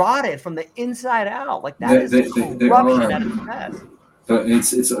rotted from the inside out. Like, that is corruption at its best. But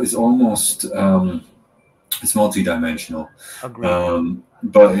it's almost it's multidimensional. Agreed.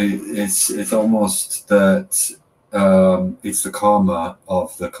 But it's almost that it's the karma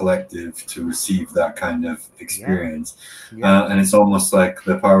of the collective to receive that kind of experience. Yeah. And it's almost like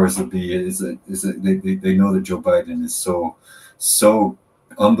the powers that be they know that Joe Biden is so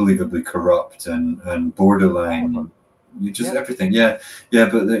unbelievably corrupt and borderline, everything. Yeah.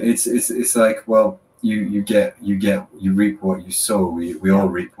 But it's like, well, you reap what you sow. We all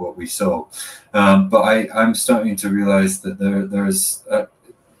reap what we sow. But I'm starting to realize that there's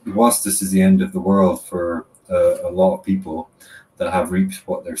whilst this is the end of the world for a lot of people that have reaped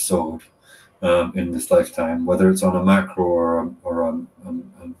what they're sowed in this lifetime, whether it's on a macro or a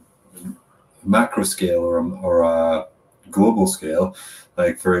macro scale or a global scale.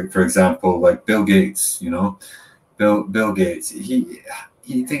 Like for example, like Bill Gates, Bill Gates,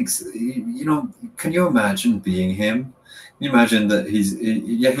 he thinks, can you imagine being him? Can you imagine that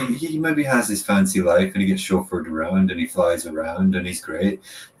he maybe has this fancy life and he gets chauffeured around and he flies around and he's great,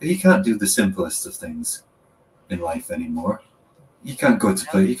 but he can't do the simplest of things in life anymore. He can't go to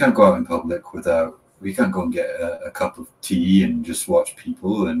play. He can't go out in public without. We can't go and get a cup of tea and just watch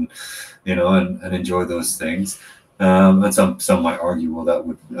people and and enjoy those things. And some might argue,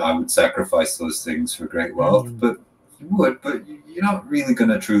 well, I would sacrifice those things for great wealth, but you would. But you're not really going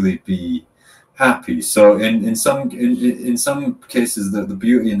to truly be happy. So in some cases, the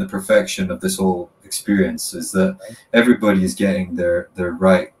beauty and the perfection of this whole experience is that everybody is getting their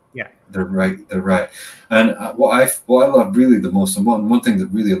right. Yeah, they're right. And what I love really the most, and one thing that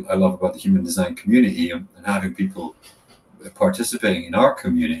really I love about the human design community and having people participating in our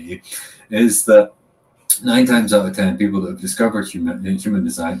community is that 9 times out of 10 people that have discovered human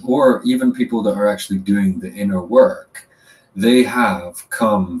design, or even people that are actually doing the inner work, they have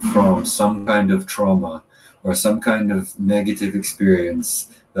come from some kind of trauma or some kind of negative experience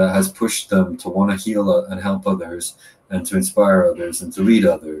that has pushed them to want to heal and help others, and to inspire others and to lead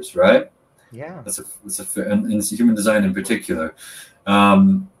others, right? Yeah, that's and it's human design in particular.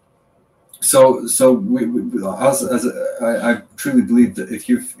 So I truly believe that if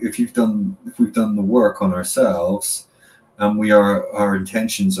we've done the work on ourselves, and our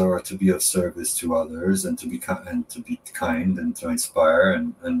intentions are to be of service to others and to be kind and to inspire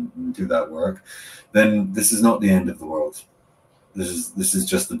and do that work, then this is not the end of the world. This is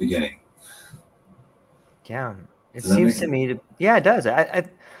just the beginning. Yeah. It seems to me it does. I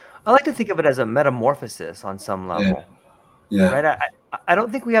like to think of it as a metamorphosis on some level. Yeah. Right. I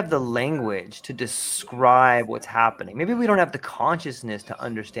don't think we have the language to describe what's happening. Maybe we don't have the consciousness to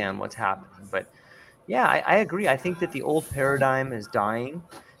understand what's happening. But yeah, I agree. I think that the old paradigm is dying,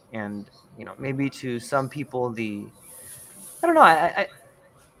 and maybe to some people I don't know. I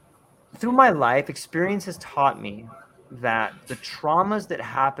through my life, experience has taught me that the traumas that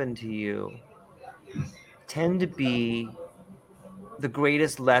happen to you tend to be the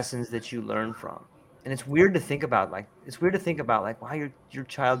greatest lessons that you learn from. And it's weird to think about, wow, your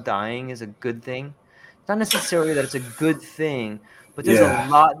child dying is a good thing. It's not necessarily that it's a good thing, but there's a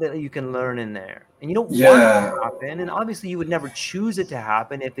lot that you can learn in there. And you don't want it to happen. And obviously you would never choose it to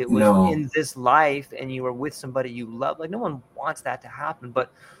happen if it was in this life and you were with somebody you love. Like, no one wants that to happen.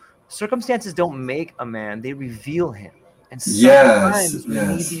 But circumstances don't make a man, they reveal him. And sometimes we need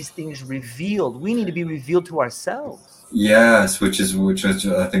yes. these things revealed. We need to be revealed to ourselves. Yes, which I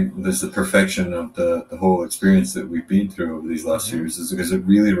think is the perfection of the whole experience that we've been through over these last years, is because it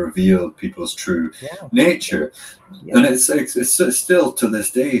really revealed people's true nature. Yeah. And it's still to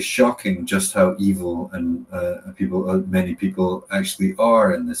this day shocking just how evil and many people actually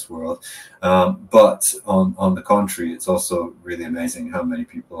are in this world. But on the contrary, it's also really amazing how many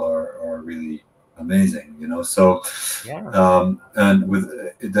people are really amazing, you know. So and with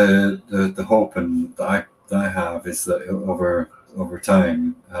the hope and that I have is that over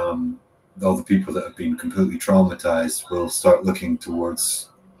time, all the people that have been completely traumatized will start looking towards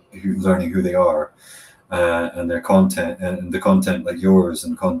learning who they are, and their content, and the content like yours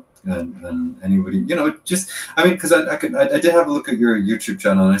and anybody, you know, just, I mean, because I did have a look at your YouTube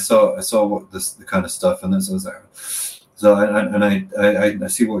channel, and I saw what the kind of stuff, and this was like, so I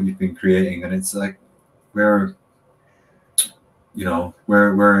see what you've been creating, and it's like we're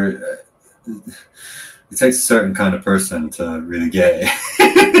it takes a certain kind of person to really get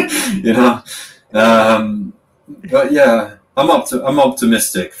it, you know. But yeah, I'm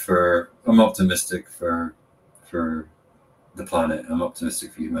optimistic for the planet. I'm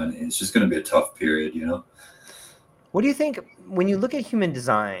optimistic for humanity. It's just going to be a tough period, you know. What do you think when you look at human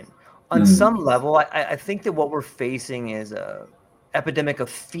design? On some level, I think that what we're facing is a epidemic of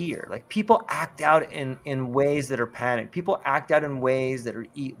fear. Like, people act out in ways that are panic. People act out in ways that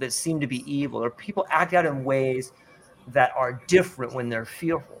that seem to be evil, or people act out in ways that are different when they're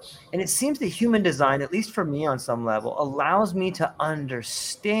fearful. And it seems that human design, at least for me on some level, allows me to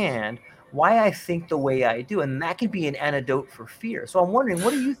understand why I think the way I do. And that can be an antidote for fear. So I'm wondering,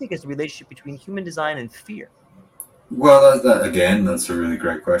 what do you think is the relationship between human design and fear? Well, that's a really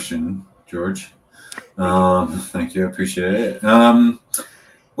great question, George. Thank you. I appreciate it.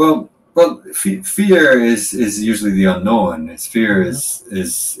 Well, fear is usually the unknown. It's fear is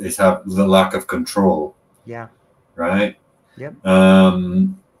have the lack of control. Yeah. Right. Yep. But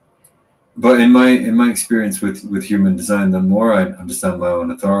in my experience with human design, the more I understand my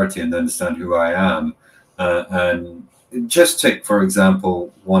own authority and understand who I am, and just take, for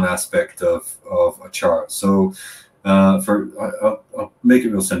example, one aspect of a chart. So I'll make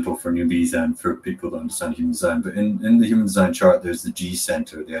it real simple for newbies and for people to understand human design. But in the human design chart, there's the G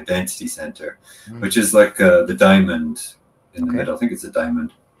center, the identity center, which is like the diamond in the middle. I think it's a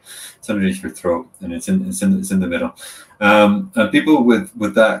diamond. It's underneath your throat, and it's in the middle. And people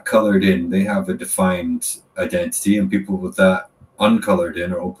with that colored in, they have a defined identity, and people with that uncolored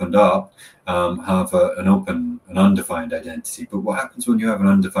in or opened up have an undefined identity. But what happens when you have an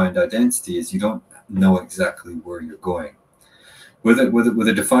undefined identity is you don't know exactly where you're going. With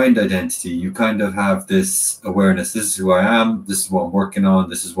a defined identity, you kind of have this awareness: this is who I am, this is what I'm working on,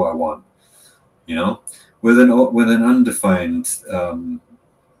 this is what I want. You know, with an undefined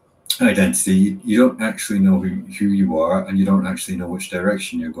identity, you don't actually know who you are, and you don't actually know which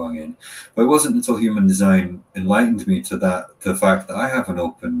direction you're going in. But it wasn't until human design enlightened me to the fact that I have an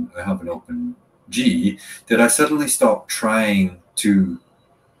open G, that I suddenly stopped trying to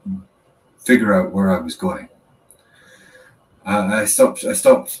figure out where I was going. I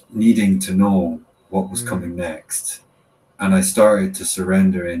stopped needing to know what was coming next, and I started to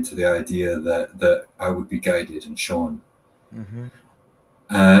surrender into the idea that I would be guided and shown. Mm-hmm.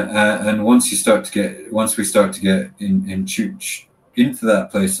 And once we start to get into that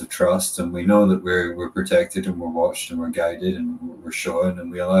place of trust, and we know that we're protected and we're watched and we're guided and we're shown,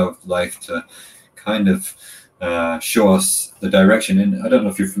 and we allow life to kind of show us the direction. And I don't know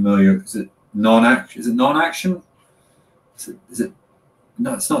if you're familiar. Is it non-action? Is it?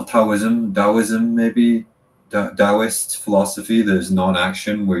 No, it's not Taoism. Taoism, maybe Taoist philosophy. There's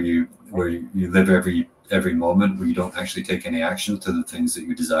non-action where you live every moment, where you don't actually take any action to the things that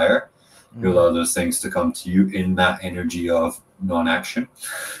you desire. You allow those things to come to you in that energy of non-action.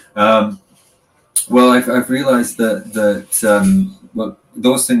 Well, I've realized that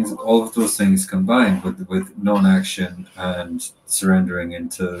those things, all of those things combined with non-action and surrendering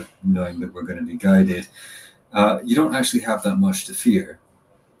into knowing that we're going to be guided, you don't actually have that much to fear,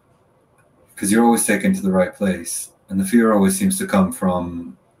 because you're always taken to the right place, and the fear always seems to come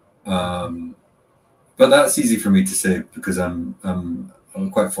from. But that's easy for me to say because I'm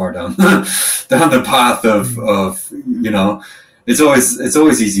quite far down the path of you know. It's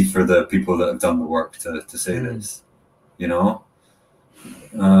always easy for the people that have done the work to say this, you know.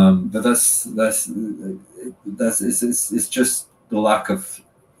 But that's it's just the lack of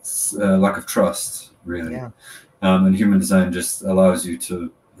trust, really. Yeah. And human design just allows you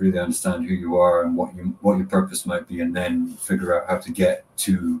to really understand who you are and what your purpose might be, and then figure out how to get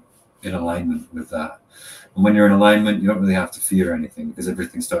to in alignment with that. And when you're in alignment, you don't really have to fear anything because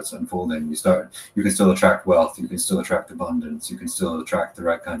everything starts unfolding. You can still attract wealth, you can still attract abundance, you can still attract the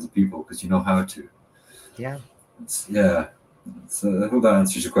right kinds of people because you know how to. Yeah. I hope that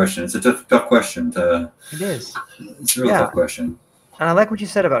answers your question. It's a tough question. It is. It's a real tough question. And I like what you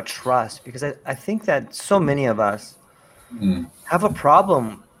said about trust, because I think that so many of us have a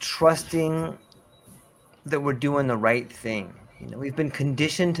problem trusting that we're doing the right thing. You know, we've been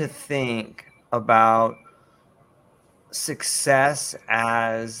conditioned to think about success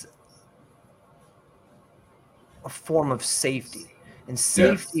as a form of safety. And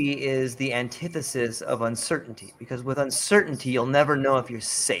safety is the antithesis of uncertainty, because with uncertainty, you'll never know if you're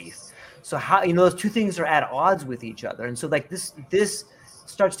safe. So how, you know, those two things are at odds with each other. And so like this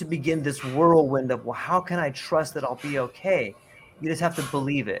starts to begin this whirlwind of, well, how can I trust that I'll be okay? You just have to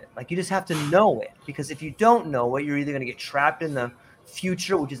believe it. Like, you just have to know it, because if you don't know it, you're either going to get trapped in the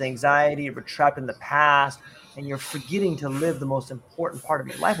future, which is anxiety, or trapped in the past, and you're forgetting to live the most important part of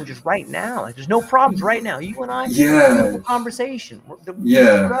your life, which is right now. Like, there's no problems right now. You and I have a conversation.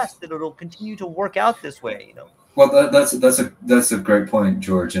 Trust that it'll continue to work out this way, you know. Well, that's a great point,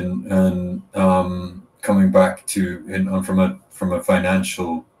 George, and coming back to from a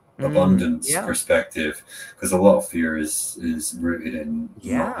financial abundance perspective, because a lot of fear is rooted in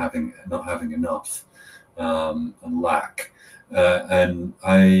not having enough and lack, and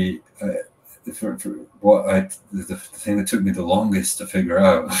the thing that took me the longest to figure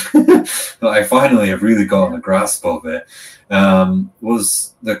out, but I finally have really gotten a grasp of it,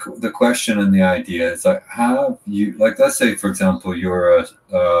 was the question and the idea is like, have you, like, let's say for example you're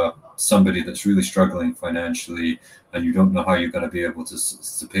somebody that's really struggling financially and you don't know how you're going to be able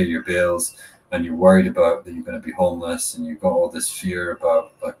to pay your bills, and you're worried about that you're going to be homeless, and you've got all this fear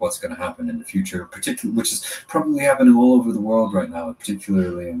about like what's going to happen in the future, particularly, which is probably happening all over the world right now,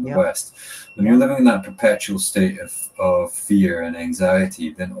 particularly in the West. When you're living in that perpetual state of fear and anxiety,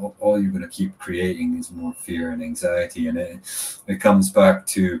 then all you're going to keep creating is more fear and anxiety, and it comes back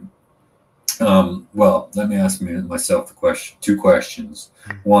to well, let me ask myself two questions.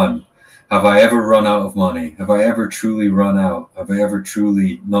 One, have I ever run out of money? Have I ever truly run out? Have I ever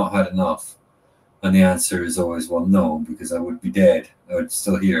truly not had enough? And the answer is always, well, no, because I would be dead. I would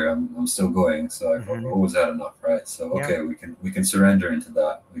still here. I'm still going. So I've always had enough, right? So okay, we can surrender into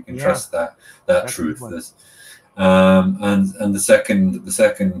that. We can trust that that's truth. And the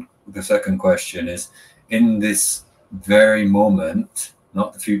second question is, in this very moment,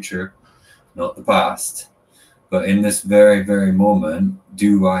 not the future, not the past, but in this very, very moment,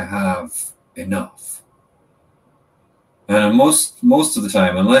 do I have enough? And most of the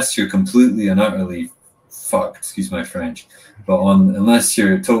time, unless you're completely and utterly fucked, excuse my French, but unless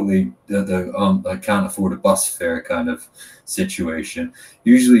you're totally I can't afford a bus fare kind of situation,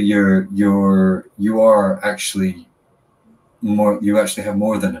 usually you are actually more. You actually have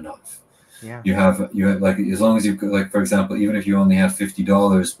more than enough. Yeah. You have like, as long as you've, like, for example, even if you only have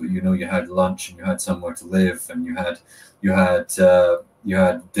 $50, but you know you had lunch and you had somewhere to live and you had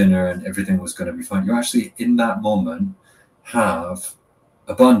dinner and everything was going to be fine, you actually in that moment have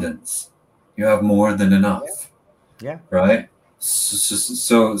abundance. You have more than enough. Yeah. Right.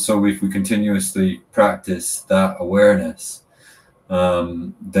 So if we continuously practice that awareness,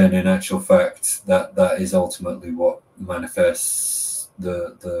 then in actual fact that is ultimately what manifests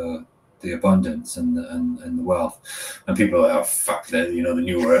the abundance and the wealth. And people are like, oh fuck that, you know, the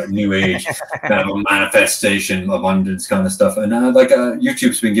new age kind of manifestation abundance kind of stuff. And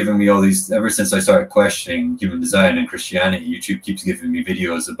YouTube's been giving me all these ever since I started questioning human design and Christianity. YouTube keeps giving me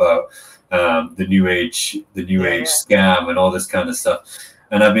videos about the new age scam and all this kind of stuff.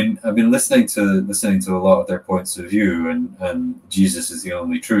 And I've been listening to a lot of their points of view, and Jesus is the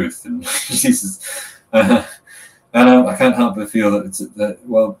only truth, and Jesus, and I can't help but feel that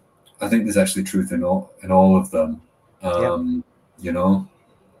well, I think there's actually truth in all of them. You know?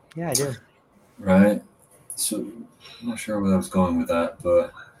 Yeah, I do. Right? So I'm not sure where I was going with that,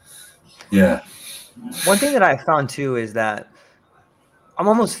 but yeah. One thing that I found too is that I'm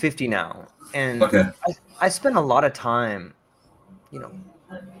almost 50 now, and I spent a lot of time, you know,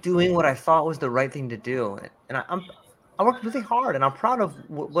 doing what I thought was the right thing to do, and I worked really hard, and I'm proud of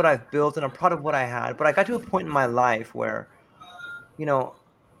what I've built, and I'm proud of what I had. But I got to a point in my life where, you know,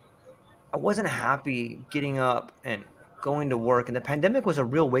 I wasn't happy getting up and going to work, and the pandemic was a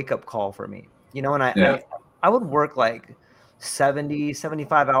real wake-up call for me, you know. And I would work like 70,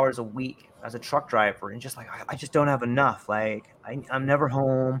 75 hours a week as a truck driver, and just like I just don't have enough. Like I'm never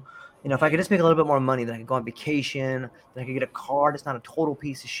home. You know, if I could just make a little bit more money, then I could go on vacation, then I could get a car that's not a total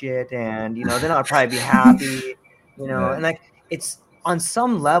piece of shit, and you know, then I'd probably be happy. You know, and like it's on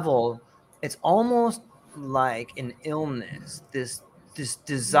some level, it's almost like an illness, this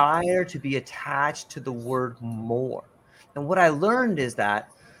desire to be attached to the word more. And what I learned is that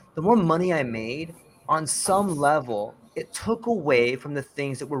the more money I made, on some level, it took away from the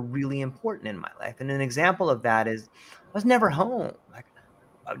things that were really important in my life. And an example of that is I was never home. Like,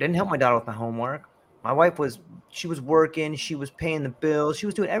 I didn't help my daughter with my homework. My wife was working, she was paying the bills, she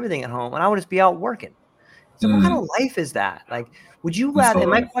was doing everything at home, and I would just be out working. So what kind of life is that? Like, would you rather, and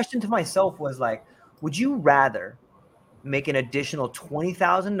my question to myself was like, would you rather make an additional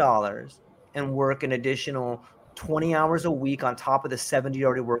 $20,000 and work an additional 20 hours a week on top of the 70 you're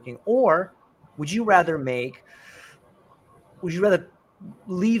already working? Or would you rather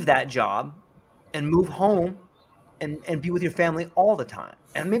leave that job and move home and be with your family all the time?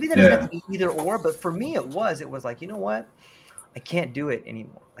 And maybe that doesn't have to be either or, but for me, it was like, you know what? I can't do it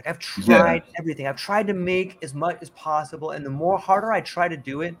anymore. Like, I've tried everything. I've tried to make as much as possible. And the more harder I try to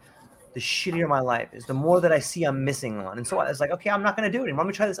do it, the shittier my life is, the more that I see I'm missing on. And so I was like, okay, I'm not going to do it anymore. I'm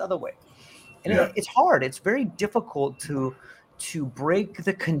going to try this other way. And it's hard. It's very difficult to break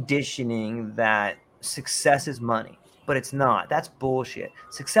the conditioning that success is money, but it's not. That's bullshit.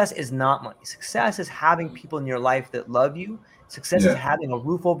 Success is not money. Success is having people in your life that love you. Success is having a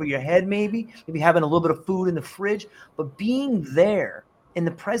roof over your head, maybe having a little bit of food in the fridge, but being there in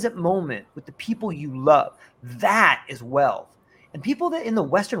the present moment with the people you love. That is wealth. And people that in the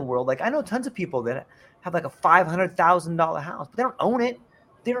Western world, like, I know tons of people that have like a $500,000 house, but they don't own it.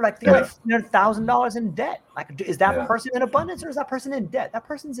 They're like $300,000 in debt. Like, is that person in abundance or is that person in debt? That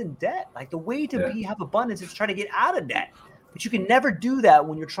person's in debt. Like, the way to have abundance is to try to get out of debt. But you can never do that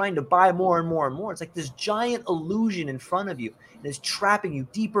when you're trying to buy more and more and more. It's like this giant illusion in front of you, and it's trapping you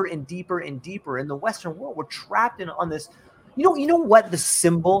deeper and deeper and deeper. In the Western world, we're trapped on this. You know what the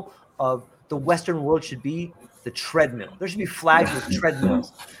symbol of the Western world should be? The treadmill. There should be flags with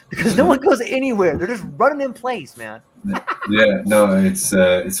treadmills, because no one goes anywhere. They're just running in place, man.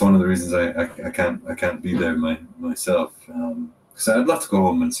 It's one of the reasons I can't be there myself. Because I'd love to go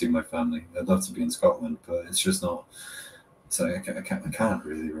home and see my family. I'd love to be in Scotland, but it's just not. So I can't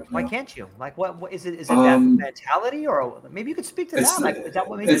really right now. Why can't you? Like, what is it? Is it that mentality, or maybe you could speak to that? Like, is that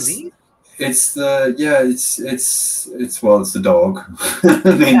what made you leave? It's the dog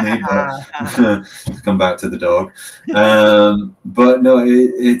mainly, but come back to the dog. But no,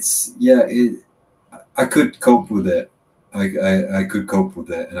 I could cope with it. I could cope with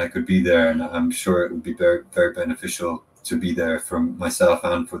it, and I could be there, and I'm sure it would be very, very beneficial to be there for myself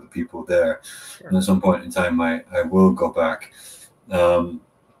and for the people there. Sure. And at some point in time, I will go back.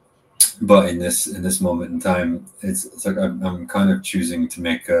 But in this moment in time, it's like I'm kind of choosing to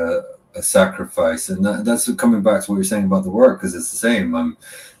make a sacrifice, and that's coming back to what you're saying about the work, because it's the same. I'm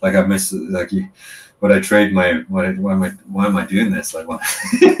like, I miss, like, would I trade why am I doing this? Like,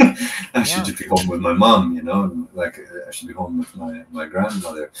 I should just be home with my mom, and like, I should be home with my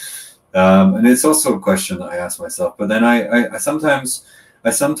grandmother. And it's also a question that I ask myself, but then I sometimes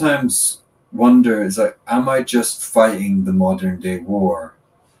wonder, is like, am I just fighting the modern day war?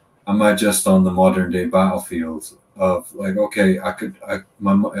 Am I just on the modern day battlefield of like, okay, I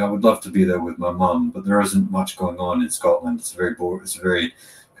would love to be there with my mum, but there isn't much going on in Scotland. It's a very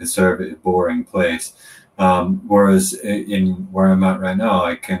conservative, boring place. Whereas in where I'm at right now,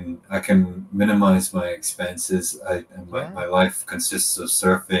 I can minimize my expenses. My life consists of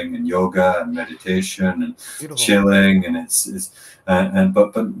surfing and yoga and meditation and chilling, and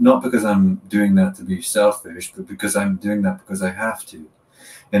but not because I'm doing that to be selfish, but because I'm doing that because I have to.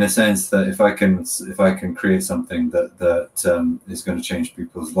 In a sense that if I can create something that is going to change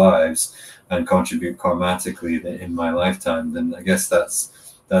people's lives and contribute karmatically in my lifetime, then I guess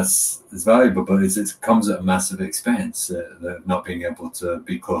it's valuable. But it comes at a massive expense, not being able to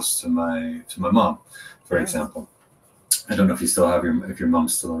be close to my mom, for example. I don't know if you still have if your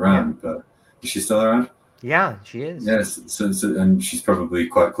mom's still around, but is she still around? Yeah, she is. Yes, so and she's probably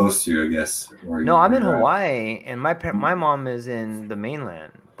quite close to you, I guess. No, I'm in Hawaii, and my mom is in the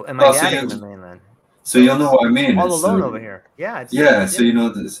mainland, and my dad is in the mainland. So you'll know what I mean. All alone over here. Yeah. So you know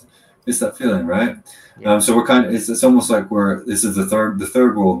this. It's that feeling, right? Yeah. So we're kind of. It's almost like this is the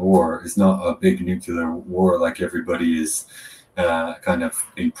third World War. It's not a big nuclear war like everybody is kind of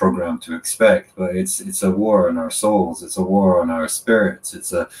being programmed to expect, but it's a war on our souls. It's a war on our spirits.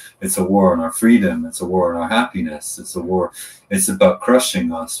 It's a war on our freedom. It's a war on our happiness. It's a war. It's about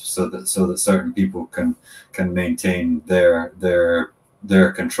crushing us so that certain people can maintain their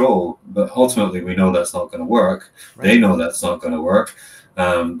control. But ultimately, we know that's not going to work. Right. They know that's not going to work.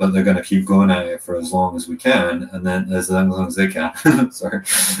 but they're going to keep going at it for as long as we can, and then as long as they can. Sorry,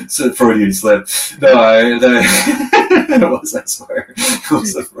 so Freudian slip. No, it was, I swear, it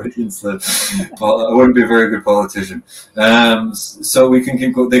was a Freudian slip. Well, I wouldn't be a very good politician. So we can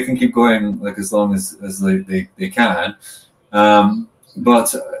keep they can keep going like as long as they can.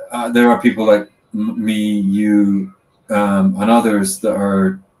 But there are people like me, you, and others that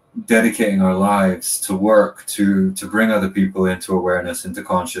are dedicating our lives to work to bring other people into awareness, into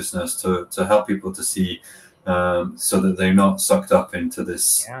consciousness, to help people to see, so that they're not sucked up into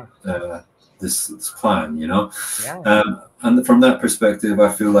this this plan, you know. And from that perspective,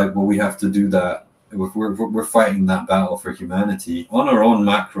 I feel like, well, we have to do that. We're fighting that battle for humanity on our own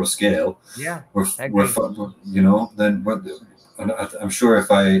macro scale. We're you know, then I'm sure if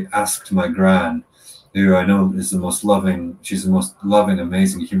I asked my gran, who I know is she's the most loving,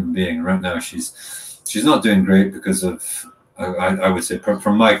 amazing human being. Right now, she's not doing great because of, I would say,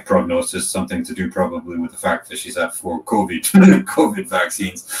 from my prognosis, something to do probably with the fact that she's had 4 COVID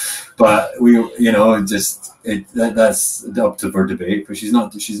vaccines. But you know, that's up to her debate. But she's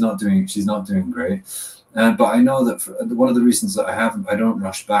not doing great. But I know that one of the reasons that I don't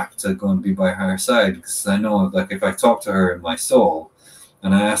rush back to go and be by her side, because I know, like, if I talk to her in my soul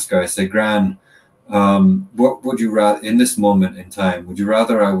and I ask her, I say, Gran, what would you rather, in this moment in time, would you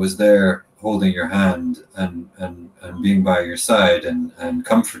rather I was there holding your hand and being by your side and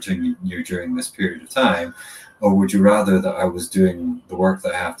comforting you during this period of time, or would you rather that I was doing the work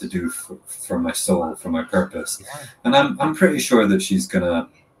that I have to do for my soul, for my purpose? And I'm pretty sure that she's gonna,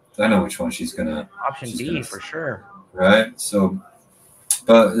 I know which one she's gonna. Option B for sure. Right. So,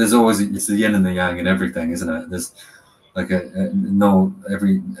 but there's always, it's the yin and the yang in everything, isn't it? There's like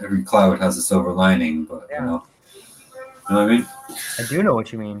every cloud has a silver lining, but you know what I mean? I do know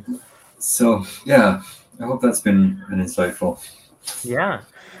what you mean. So yeah, I hope that's been an insightful. Yeah.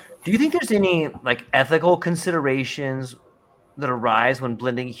 Do you think there's any like ethical considerations that arise when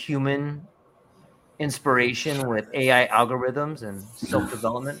blending human inspiration with AI algorithms and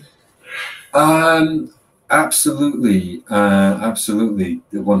self-development? Absolutely,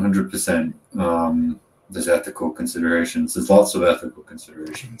 100%. There's ethical considerations. There's lots of ethical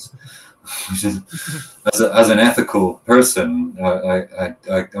considerations. As an ethical person,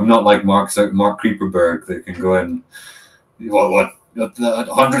 I'm not like Mark Krieperberg that can go and what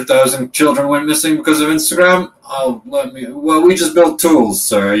 100,000 children went missing because of Instagram. We just built tools,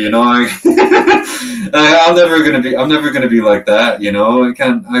 sir. You know, I'm never gonna be like that. You know, I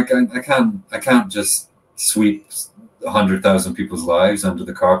can't just sweep 100,000 people's lives under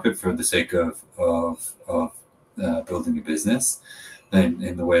the carpet for the sake of building a business,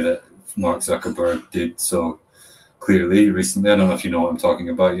 in the way that Mark Zuckerberg did so clearly recently. I don't know if you know what I'm talking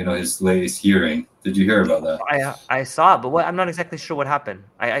about. You know, his latest hearing. Did you hear about that? I saw it, but I'm not exactly sure what happened.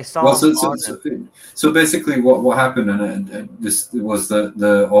 I saw. Well, so basically, what happened, and this was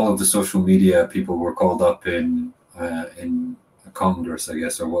the all of the social media people were called up in Congress, I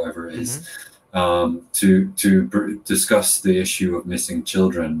guess, or whatever it is, to discuss the issue of missing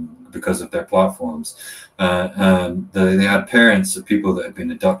children because of their platforms. And they had parents of people that have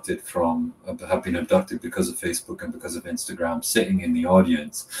been abducted because of Facebook and because of Instagram sitting in the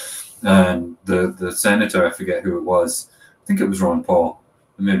audience. And the senator, I forget who it was, I think it was Ron Paul,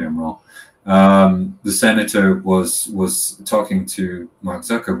 maybe I'm wrong. The senator was talking to Mark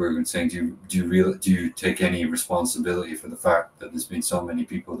Zuckerberg and saying, do you take any responsibility for the fact that there's been so many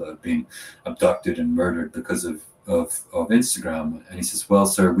people that have been abducted and murdered because of Instagram? And he says, well,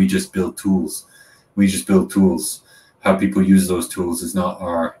 sir, we just build tools. How people use those tools is not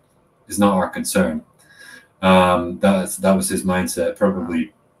our concern. That was his mindset.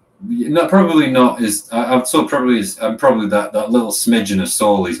 Probably not. I'm probably that little smidgen of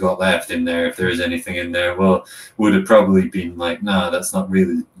soul he's got left in there, if there is anything in there, well, would have probably been like, nah, that's not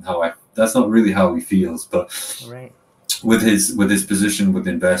really how he feels. But right. With his position with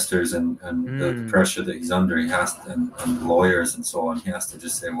investors and the pressure that he's under, he has to, and lawyers and so on, he has to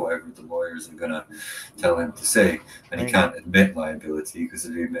just say whatever the lawyers are gonna tell him to say, and he can't admit liability, because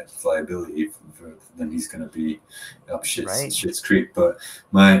if he admits liability, then he's gonna be up shit's creek. But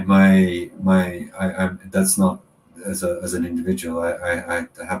I'm that's not, as an individual, I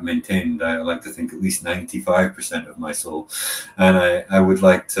have maintained, I like to think, at least 95% of my soul, and I would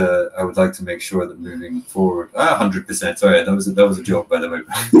like to make sure that moving forward, 100%. Sorry, that was a joke, by the way.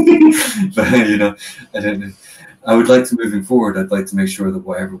 But you know, I would like to, moving forward, I'd like to make sure that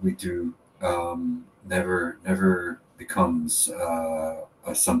whatever we do never becomes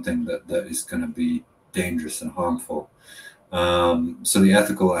something that is going to be dangerous and harmful. So the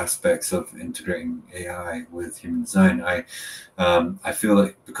ethical aspects of integrating AI with human design, I feel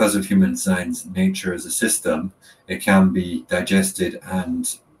like because of human design's nature as a system, it can be digested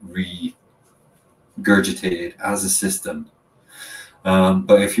and regurgitated as a system.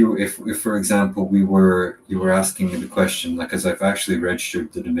 But if for example you were asking me the question, like, as I've actually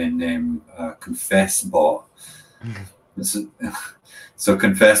registered the domain name ConfessBot. So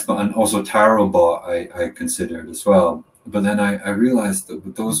ConfessBot and also TarotBot I considered as well. But then I realized that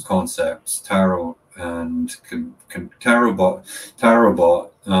with those concepts, tarot and TarotBot,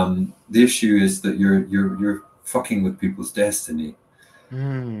 the issue is that you're fucking with people's destiny.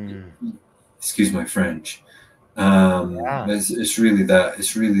 Excuse my French. It's really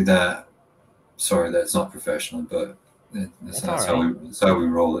that. Sorry, that's not professional, but that's how we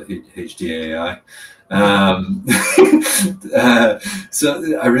roll at HDAI.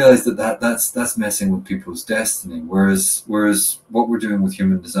 So I realized that's messing with people's destiny. Whereas what we're doing with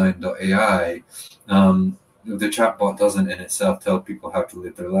humandesign.ai, the chatbot doesn't in itself tell people how to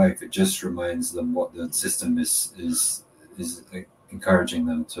live their life. It just reminds them what the system is encouraging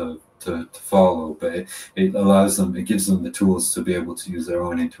them to follow, but it allows them, it gives them the tools to be able to use their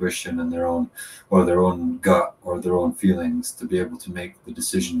own intuition and their own gut or their own feelings to be able to make the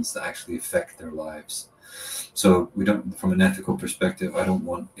decisions that actually affect their lives. So we don't, from an ethical perspective, I don't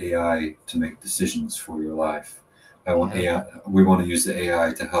want AI to make decisions for your life. I want AI. We want to use the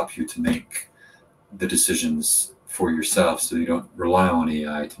AI to help you to make the decisions for yourself, so you don't rely on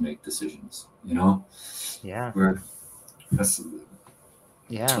AI to make decisions. Yeah. Hope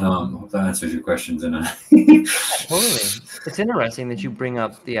that answers your questions. Totally. It's interesting that you bring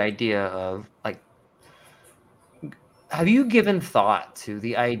up the idea of, like, have you given thought to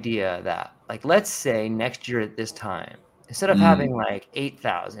the idea that, like, let's say next year at this time, instead of having like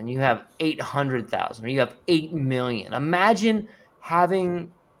 8,000, you have 800,000, or you have 8 million. Imagine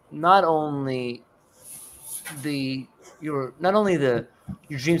having not only your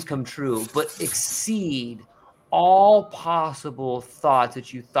dreams come true, but exceed all possible thoughts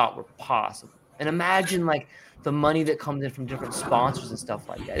that you thought were possible. And imagine, like, the money that comes in from different sponsors and stuff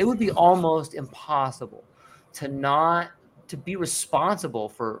like that. It would be almost impossible to be responsible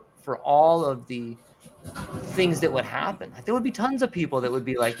for all of the things that would happen. Like, there would be tons of people that would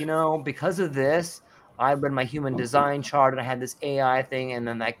be like, because of this, I read my human design chart and I had this AI thing, and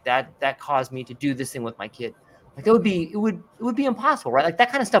then like that caused me to do this thing with my kid. Like, it would be impossible, right? Like,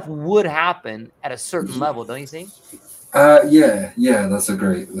 that kind of stuff would happen at a certain level, don't you think? Yeah, that's a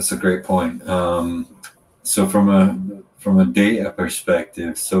great point. So from a data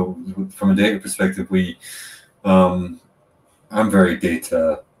perspective, we, I'm very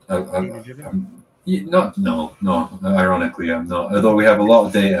data. Ironically, I'm not. Although we have a lot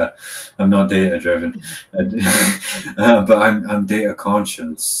of data, I'm not data driven, but I'm data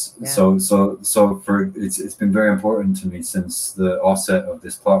conscious. Yeah. So it's been very important to me since the offset of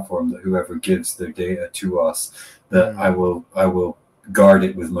this platform that whoever gives their data to us, that I will guard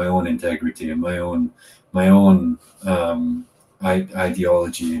it with my own integrity and my own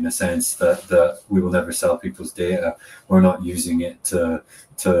ideology, in a sense that we will never sell people's data. We're not using it to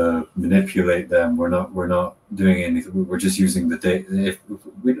manipulate them. We're not doing anything. We're just using the data.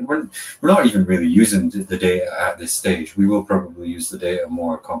 We're not even really using the data at this stage. We will probably use the data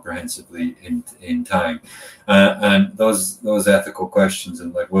more comprehensively in time. And those ethical questions,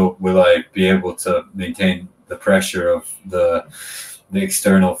 and like, will I be able to maintain the pressure of the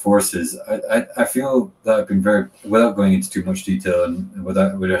external forces? I feel that I've been very, without going into too much detail and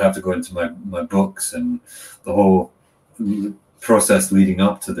without, would have to go into my books and the whole process leading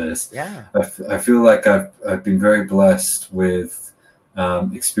up to this. Yeah, I feel like I've been very blessed with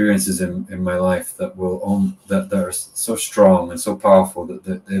experiences in my life that are so strong and so powerful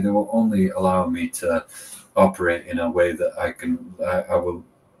that they will only allow me to operate in a way that I will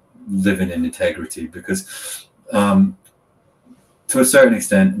live in integrity, because to a certain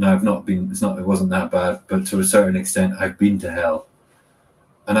extent, and it wasn't that bad, but to a certain extent, I've been to hell,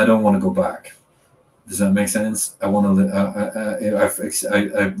 and I don't want to go back. Does that make sense? I want to live.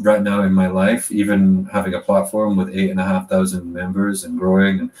 Right now in my life, even having a platform with 8,500 members and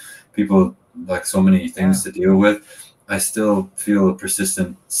growing, and people, like, so many things to deal with, I still feel a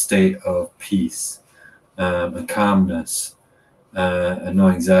persistent state of peace and calmness. And no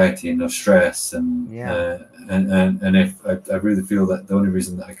anxiety and no stress, and if I really feel that the only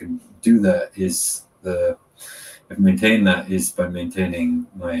reason that I can do that is maintain that is by maintaining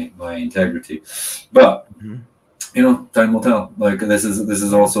my integrity. But time will tell. Like, this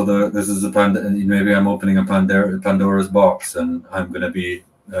is also maybe I'm opening a Pandora's box, and I'm going to be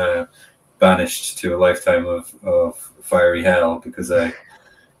banished to a lifetime of fiery hell because I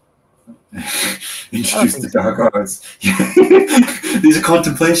introduced the dark arts. These are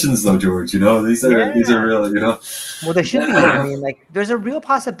contemplations, though, George. These are real. Well, they should be. I mean, like, there's a real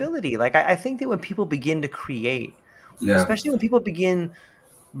possibility. Like, I think that when people begin to create, especially when people begin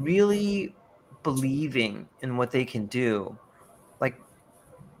really believing in what they can do, like,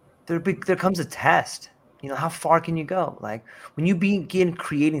 there comes a test. How far can you go? Like, when you begin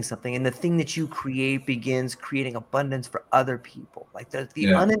creating something and the thing that you create begins creating abundance for other people, like the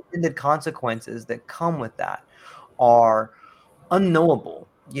unintended consequences that come with that are unknowable,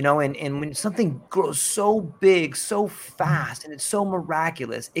 and when something grows so big, so fast, and it's so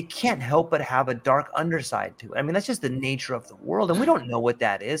miraculous, it can't help but have a dark underside to it. I mean, that's just the nature of the world, and we don't know what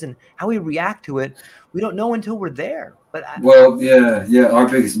that is, and how we react to it, we don't know until we're there. But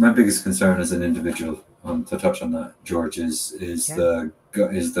my biggest concern as an individual, to touch on that, George, is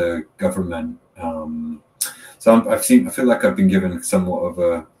the government. So I feel like I've been given somewhat of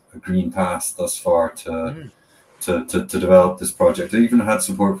a green pass thus far to develop this project. I even had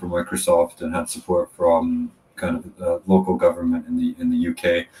support from Microsoft and had support from kind of local government in the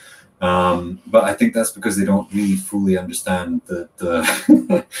UK. But I think that's because they don't really fully understand the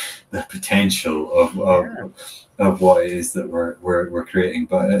the potential of what it is that we're creating.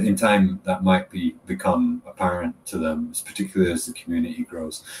 But in time, that might become apparent to them, particularly as the community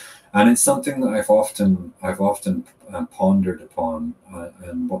grows. And it's something that I've often pondered upon,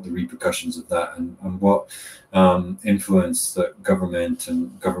 and what the repercussions of that, and what influence that government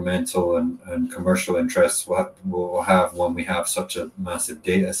and governmental and commercial interests will have when we have such a massive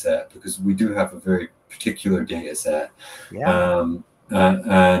data set, because we do have a very particular data set.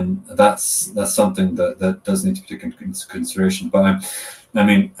 And that's something that does need to be taken into consideration. But I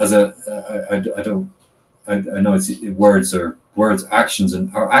mean, I know words, actions,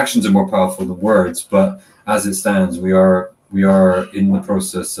 and our actions are more powerful than words. But as it stands, we are in the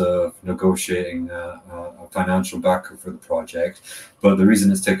process of negotiating a financial backer for the project. But the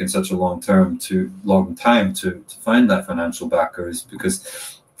reason it's taken such a long time to find that financial backer is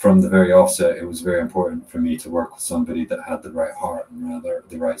because from the very offset, it was very important for me to work with somebody that had the right heart and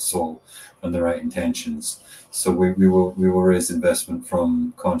the right soul and the right intentions. So we will raise investment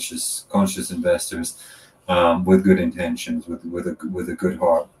from conscious investors, with good intentions, with a good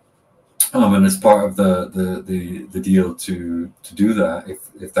heart, and as part of the deal to do that,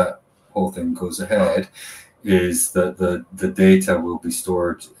 if that whole thing goes ahead, is that the data will be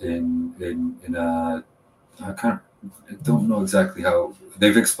stored in a, I don't know exactly how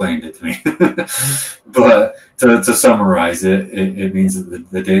they've explained it to me, but to summarize it means that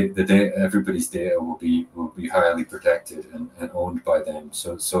the data, everybody's data will be highly protected and owned by them.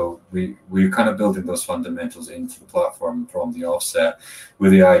 So we're kind of building those fundamentals into the platform from the offset,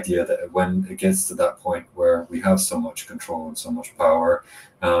 with the idea that when it gets to that point where we have so much control and so much power,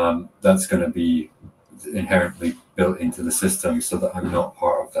 that's going to be inherently built into the system, so that I'm not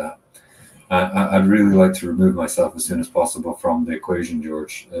part of that. I'd really like to remove myself as soon as possible from the equation,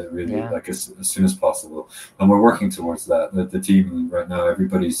 George. Like as soon as possible, and we're working towards that. The team right now,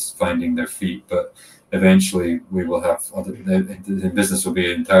 everybody's finding their feet, but eventually we will have the business will be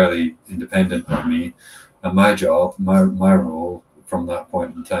entirely independent of me, and my job, my role from that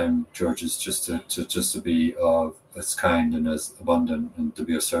point in time, George, is just to be as kind and as abundant, and to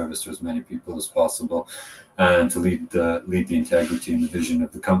be of service to as many people as possible, and to lead the integrity and the vision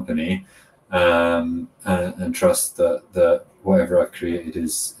of the company. And trust that whatever I've created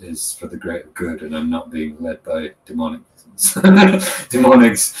is for the greater good, and I'm not being led by demonic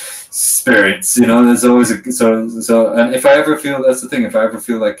spirits. There's always and if I ever feel, that's the thing, if I ever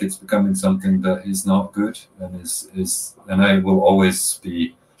feel like it's becoming something that is not good, and I will always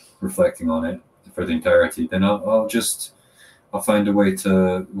be reflecting on it for the entirety, then we'll find a way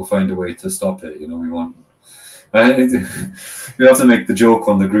to stop it. We also make the joke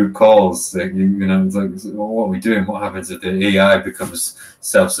on the group calls, like, it's like, well, what are we doing? What happens if the AI becomes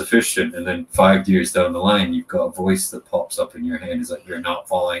self-sufficient, and then 5 years down the line, you've got a voice that pops up in your head, is like, you're not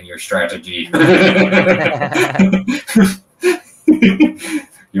following your strategy.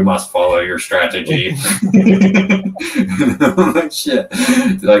 You must follow your strategy. I'm like, shit,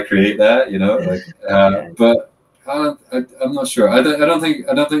 did I create that? But I'm not sure. I don't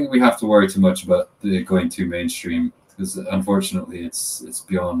think we have to worry too much about going too mainstream, because unfortunately it's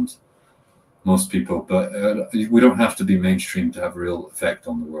beyond most people. But we don't have to be mainstream to have a real effect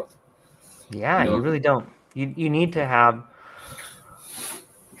on the world. Yeah, you really don't. You need to have.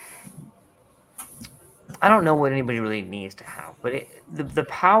 I don't know what anybody really needs to have, but the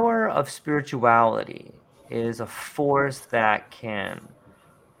power of spirituality is a force that can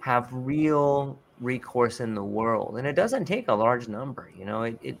have real recourse in the world. And it doesn't take a large number, you know,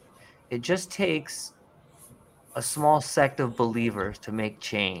 it just takes a small sect of believers to make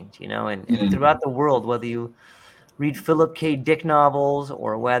change, you know, and throughout the world, whether you read Philip K. Dick novels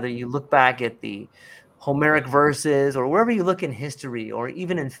or whether you look back at the Homeric verses or wherever you look in history or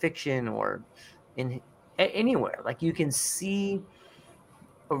even in fiction or in anywhere, like you can see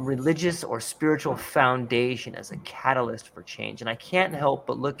a religious or spiritual foundation as a catalyst for change. And I can't help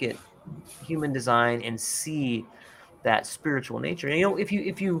but look at human design and see that spiritual nature. And, you know, if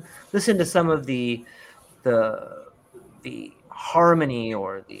you listen to some of the harmony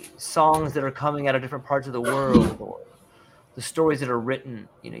or the songs that are coming out of different parts of the world or the stories that are written,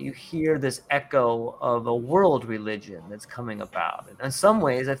 you know, you hear this echo of a world religion that's coming about. And in some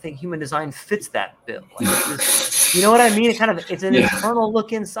ways, I think human design fits that bill. Like this, you know what I mean? It's an internal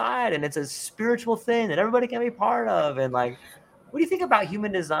look inside, and it's a spiritual thing that everybody can be part of. And like, what do you think about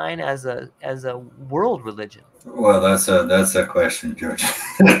human design as a world religion? Well, that's a question, George.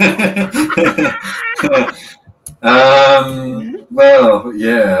 Well,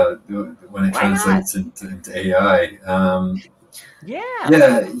 yeah, when it translates into AI.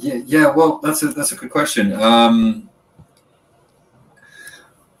 Yeah. Well, that's a good question.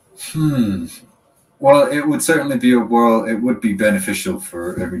 Well, it would certainly be a world. It would be beneficial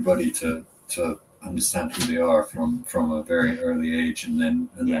for everybody to understand who they are from a very early age, and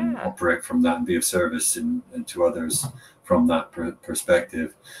then operate from that and be of service and to others from that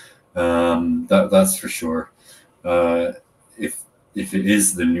perspective. That's for sure. If it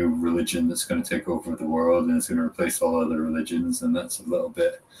is the new religion that's going to take over the world and it's going to replace all other religions, then that's a little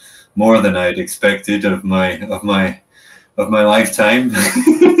bit more than I'd expected of my lifetime.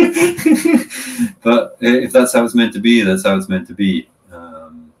 But if that's how it's meant to be, that's how it's meant to be.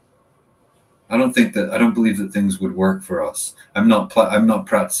 I don't believe that things would work for us. I'm not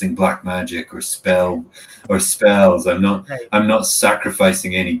practicing black magic or spells. I'm not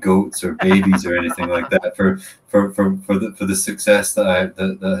sacrificing any goats or babies or anything like that for the success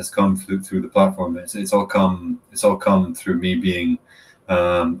that has come through the platform. It's all come through me being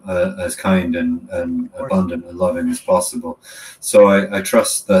as kind and abundant and loving as possible. So I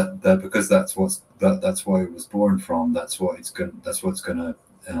trust that because that's what it was born from. That's what's going to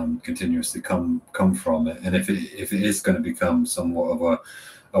continuously come from it. And if it is going to become somewhat of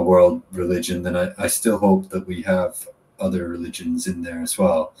a world religion, then I still hope that we have other religions in there as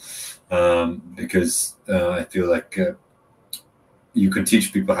well, because I feel like you can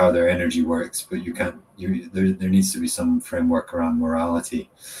teach people how their energy works, but you can't. There needs to be some framework around morality,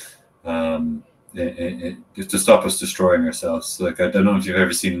 to stop us destroying ourselves. Like, I don't know if you've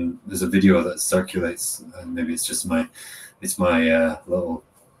ever seen. There's a video that circulates. Maybe it's just my little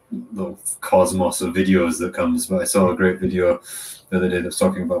cosmos of videos that comes. But I saw a great video the other day that was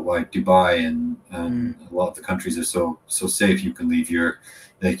talking about why Dubai and a lot of the countries are so safe. You can leave your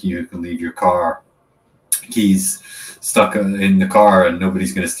car keys stuck in the car and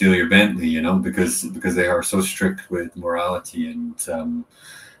nobody's going to steal your Bentley, you know, because they are so strict with morality and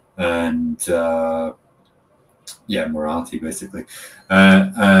morality basically.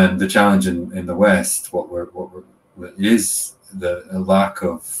 And the challenge in the West, what is the lack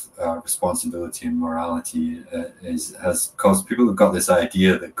of responsibility and morality has caused people who've got this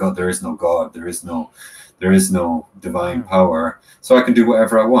idea that there is no God, there is no divine power, so I can do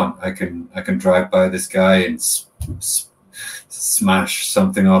whatever I want. I can drive by this guy and smash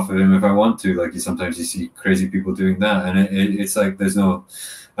something off of him if I want to. Like, sometimes you see crazy people doing that, and it's like there's no.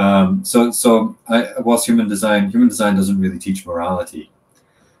 Whilst human design doesn't really teach morality.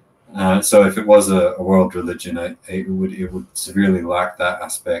 So if it was a world religion, it would severely lack that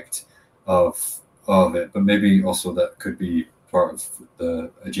aspect of it. But maybe also that could be part of the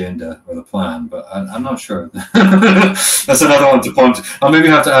agenda or the plan. But I'm not sure. That's another one to point. I'll maybe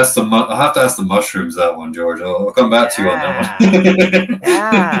have to ask I'll have to ask the mushrooms that one, George. I'll come back to you on that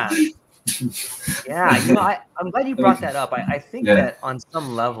one. Yeah. You know, I'm glad you brought that up. I think that on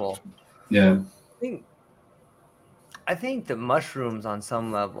some level. Yeah. I think the mushrooms on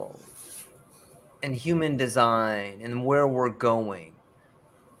some level and human design and where we're going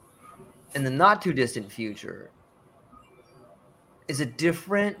in the not too distant future is a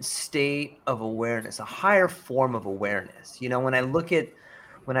different state of awareness, a higher form of awareness. You know, when I look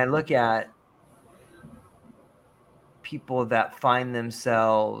at people that find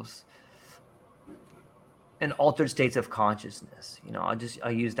themselves in altered states of consciousness, you know,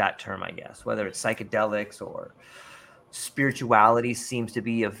 I'll use that term, I guess, whether it's psychedelics or spirituality seems to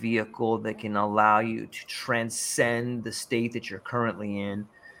be a vehicle that can allow you to transcend the state that you're currently in.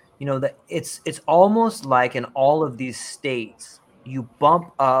 You know, that it's almost like in all of these states, you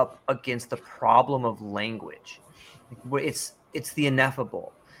bump up against the problem of language, where it's the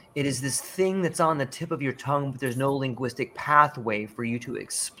ineffable. It is this thing that's on the tip of your tongue, but there's no linguistic pathway for you to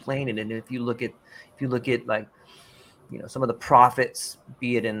explain it. And if you look at like, some of the prophets,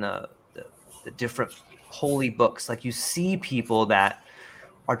 be it in the different holy books, like you see people that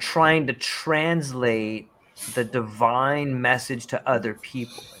are trying to translate the divine message to other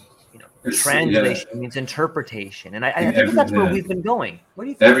people. Translation means interpretation, and I think that's where we've been going. What do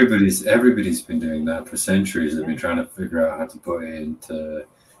you think? Everybody's been doing that for centuries. They've been trying to figure out how to put it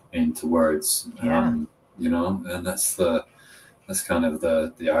into words. And that's kind of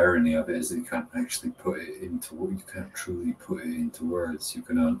the irony of it, is that you can't actually you can't truly put it into words. You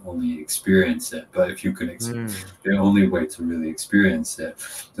can only experience it. But if you can, the only way to really experience it.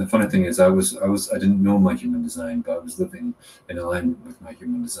 The funny thing is, I didn't know my human design, but I was living in alignment with my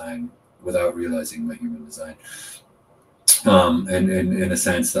human design without realizing my human design. And in a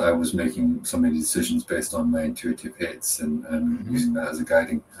sense that I was making so many decisions based on my intuitive hits and using that as a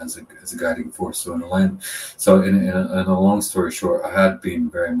guiding force. So in a long story short, I had been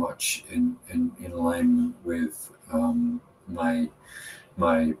very much in alignment with my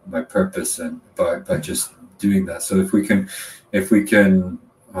purpose, and by just doing that. So if we can if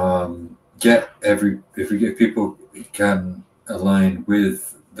people can align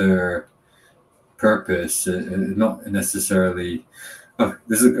with their purpose, not necessarily. Have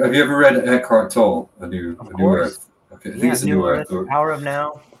you ever read Eckhart Tolle, A New Earth? Okay, I think it's A New Earth. Power of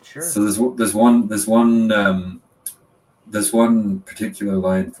Now. Sure. So there's one particular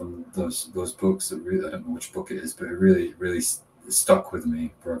line from those books that really, I don't know which book it is, but it really stuck with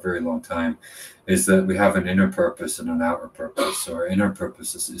me for a very long time. Is that we have an inner purpose and an outer purpose. So our inner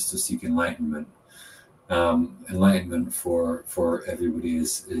purpose is to seek enlightenment. Enlightenment for everybody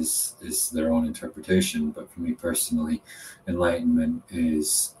is their own interpretation, but for me personally, enlightenment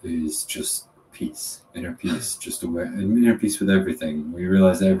is just peace, inner peace, just inner peace with everything. We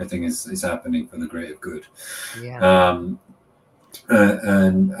realize that everything is happening for the greater good.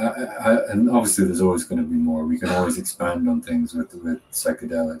 And obviously there's always going to be more. We can always expand on things with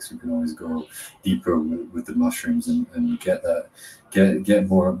psychedelics. We can always go deeper with the mushrooms and get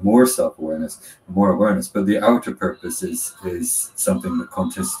more self-awareness, more awareness. But the outer purpose is something that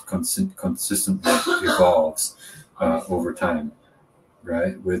consistently evolves over time,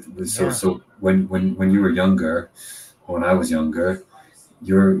 right? So when you were younger, when I was younger,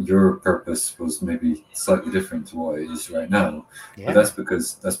 your purpose was maybe slightly different to what it is right now. But that's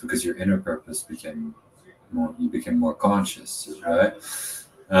because your inner purpose became more conscious, right?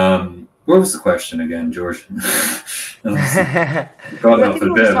 What was the question again, George? Got off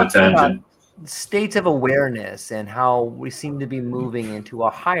a bit of a tangent. States of awareness and how we seem to be moving into a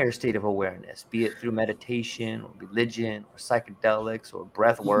higher state of awareness, be it through meditation or religion or psychedelics or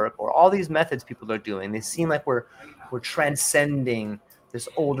breath work or all these methods people are doing. They seem like we're transcending this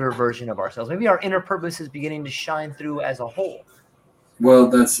older version of ourselves. Maybe our inner purpose is beginning to shine through as a whole. Well,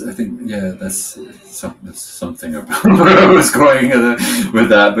 that's something about where I was going with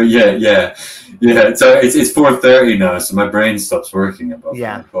that. But yeah. So it's 4:30 now, so my brain stops working about 4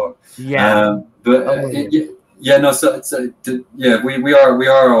 o'clock. We are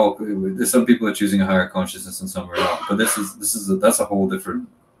all. There's some people are choosing a higher consciousness and some are not. But that's a whole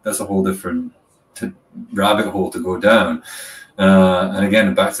different rabbit hole to go down. And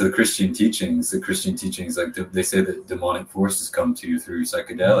again, back to the Christian teachings. Like they say that demonic forces come to you through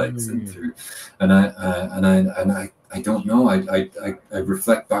psychedelics and I don't know. I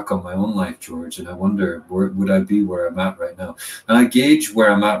reflect back on my own life, George, and I wonder would I be where I'm at right now. And I gauge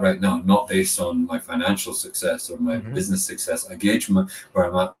where I'm at right now, not based on my financial success or my business success. I gauge where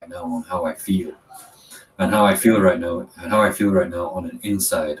I'm at right now on how I feel. And how I feel right now, on an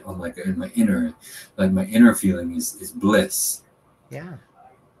inside, on like in my inner feeling is bliss. Yeah.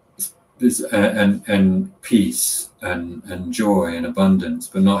 And peace and joy and abundance,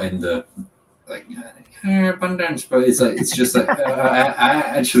 but not in the abundance. But it's just like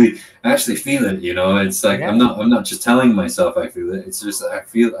I actually feel it. It's like I'm not just telling myself I feel it. It's just I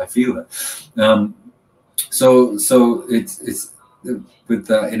feel it. So it's with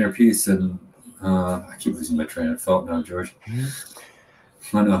that inner peace and. I keep losing my train of thought now, George.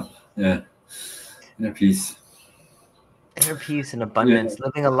 I know. Yeah. Inner peace and abundance,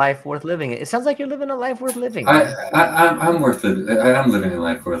 living a life worth living. It sounds like you're living a life worth living. I'm worth it. I am living a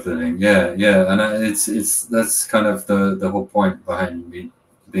life worth living. Yeah. And it's that's kind of the whole point behind me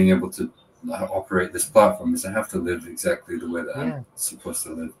being able to operate this platform is I have to live exactly the way that Yeah. I'm supposed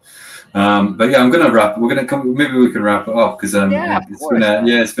to live. But yeah, I'm gonna wrap. We're gonna come. Maybe we can wrap it up because Yeah, of it's course. been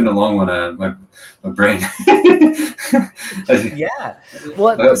it's been a long one. My brain. Yeah.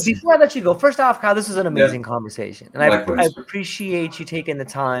 Well, before I let you go, first off, Kyle, this is an amazing conversation, and I appreciate you taking the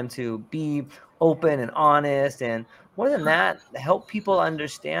time to be open and honest, and more than that, help people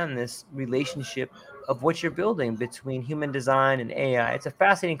understand this relationship of what you're building between human design and AI. It's a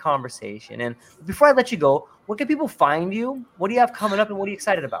fascinating conversation. And before I let you go, where can people find you? What do you have coming up, and what are you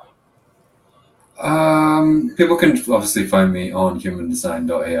excited about? People can obviously find me on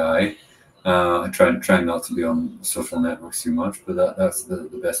humandesign.ai. I try not to be on social networks too much, but that's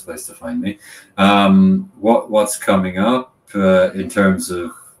the best place to find me. What's coming up in terms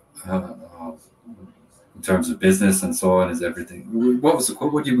of business and so on is everything. What's the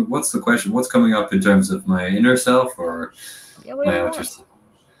question? What's coming up in terms of my inner self or my outer self?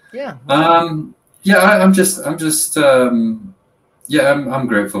 Yeah. I'm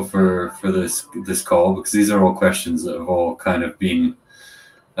grateful for this call because these are all questions that have all kind of been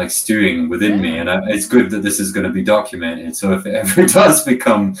like stewing within me, and it's good that this is going to be documented. So if it ever does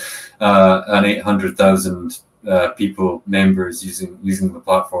become an 800,000 people members using the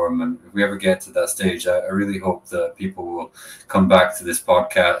platform, and if we ever get to that stage, I really hope that people will come back to this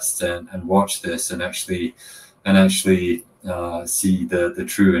podcast and watch this and actually see the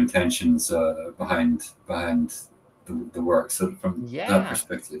true intentions behind the work. So from that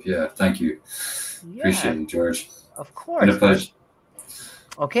perspective, thank you. Appreciate it, George. Of course. Been a pleasure.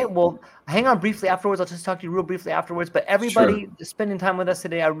 Okay, well, hang on briefly afterwards. I'll just talk to you real briefly afterwards. But everybody spending time with us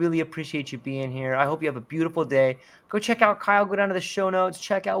today, I really appreciate you being here. I hope you have a beautiful day. Go check out Kyle. Go down to the show notes.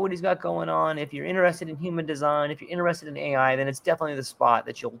 Check out what he's got going on. If you're interested in human design, if you're interested in AI, then it's definitely the spot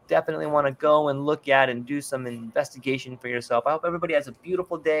that you'll definitely want to go and look at and do some investigation for yourself. I hope everybody has a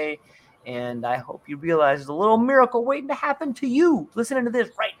beautiful day. And I hope you realize there's a little miracle waiting to happen to you listening to this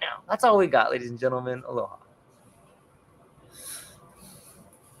right now. That's all we got, ladies and gentlemen. Aloha.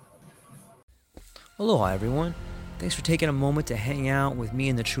 Aloha, everyone. Thanks for taking a moment to hang out with me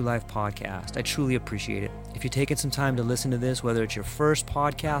in the True Life Podcast. I truly appreciate it. If you're taking some time to listen to this, whether it's your first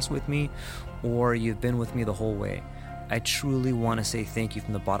podcast with me or you've been with me the whole way, I truly want to say thank you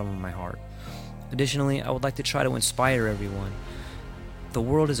from the bottom of my heart. Additionally, I would like to try to inspire everyone. The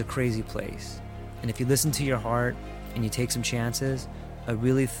world is a crazy place, and if you listen to your heart and you take some chances, I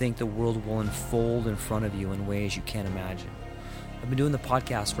really think the world will unfold in front of you in ways you can't imagine. I've been doing the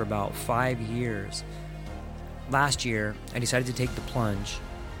podcast for about 5 years. Last year, I decided to take the plunge.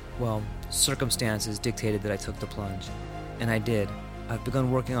 Well, circumstances dictated that I took the plunge, and I did. I've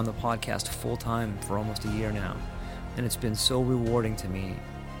begun working on the podcast full-time for almost a year now, and it's been so rewarding to me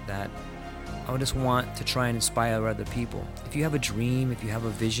that I just want to try and inspire other people. If you have a dream, if you have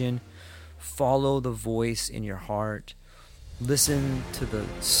a vision, follow the voice in your heart, listen to the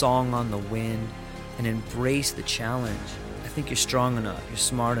song on the wind, and embrace the challenge. I think you're strong enough, you're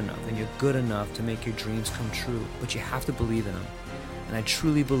smart enough, and you're good enough to make your dreams come true, but you have to believe in them. And I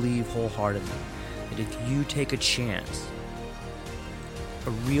truly believe wholeheartedly that if you take a chance, a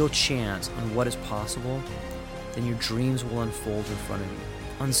real chance on what is possible, then your dreams will unfold in front of you.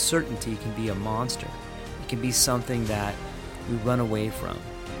 Uncertainty can be a monster. It can be something that we run away from.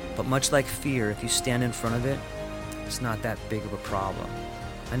 But much like fear, if you stand in front of it, it's not that big of a problem.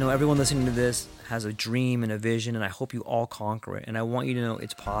 I know everyone listening to this has a dream and a vision, and I hope you all conquer it. And I want you to know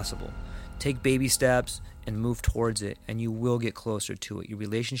it's possible. Take baby steps and move towards it, and you will get closer to it. Your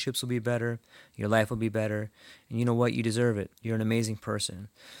relationships will be better. Your life will be better. And you know what? You deserve it. You're an amazing person.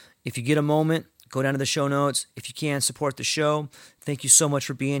 If you get a moment, go down to the show notes. If you can, support the show. Thank you so much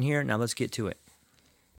for being here. Now let's get to it.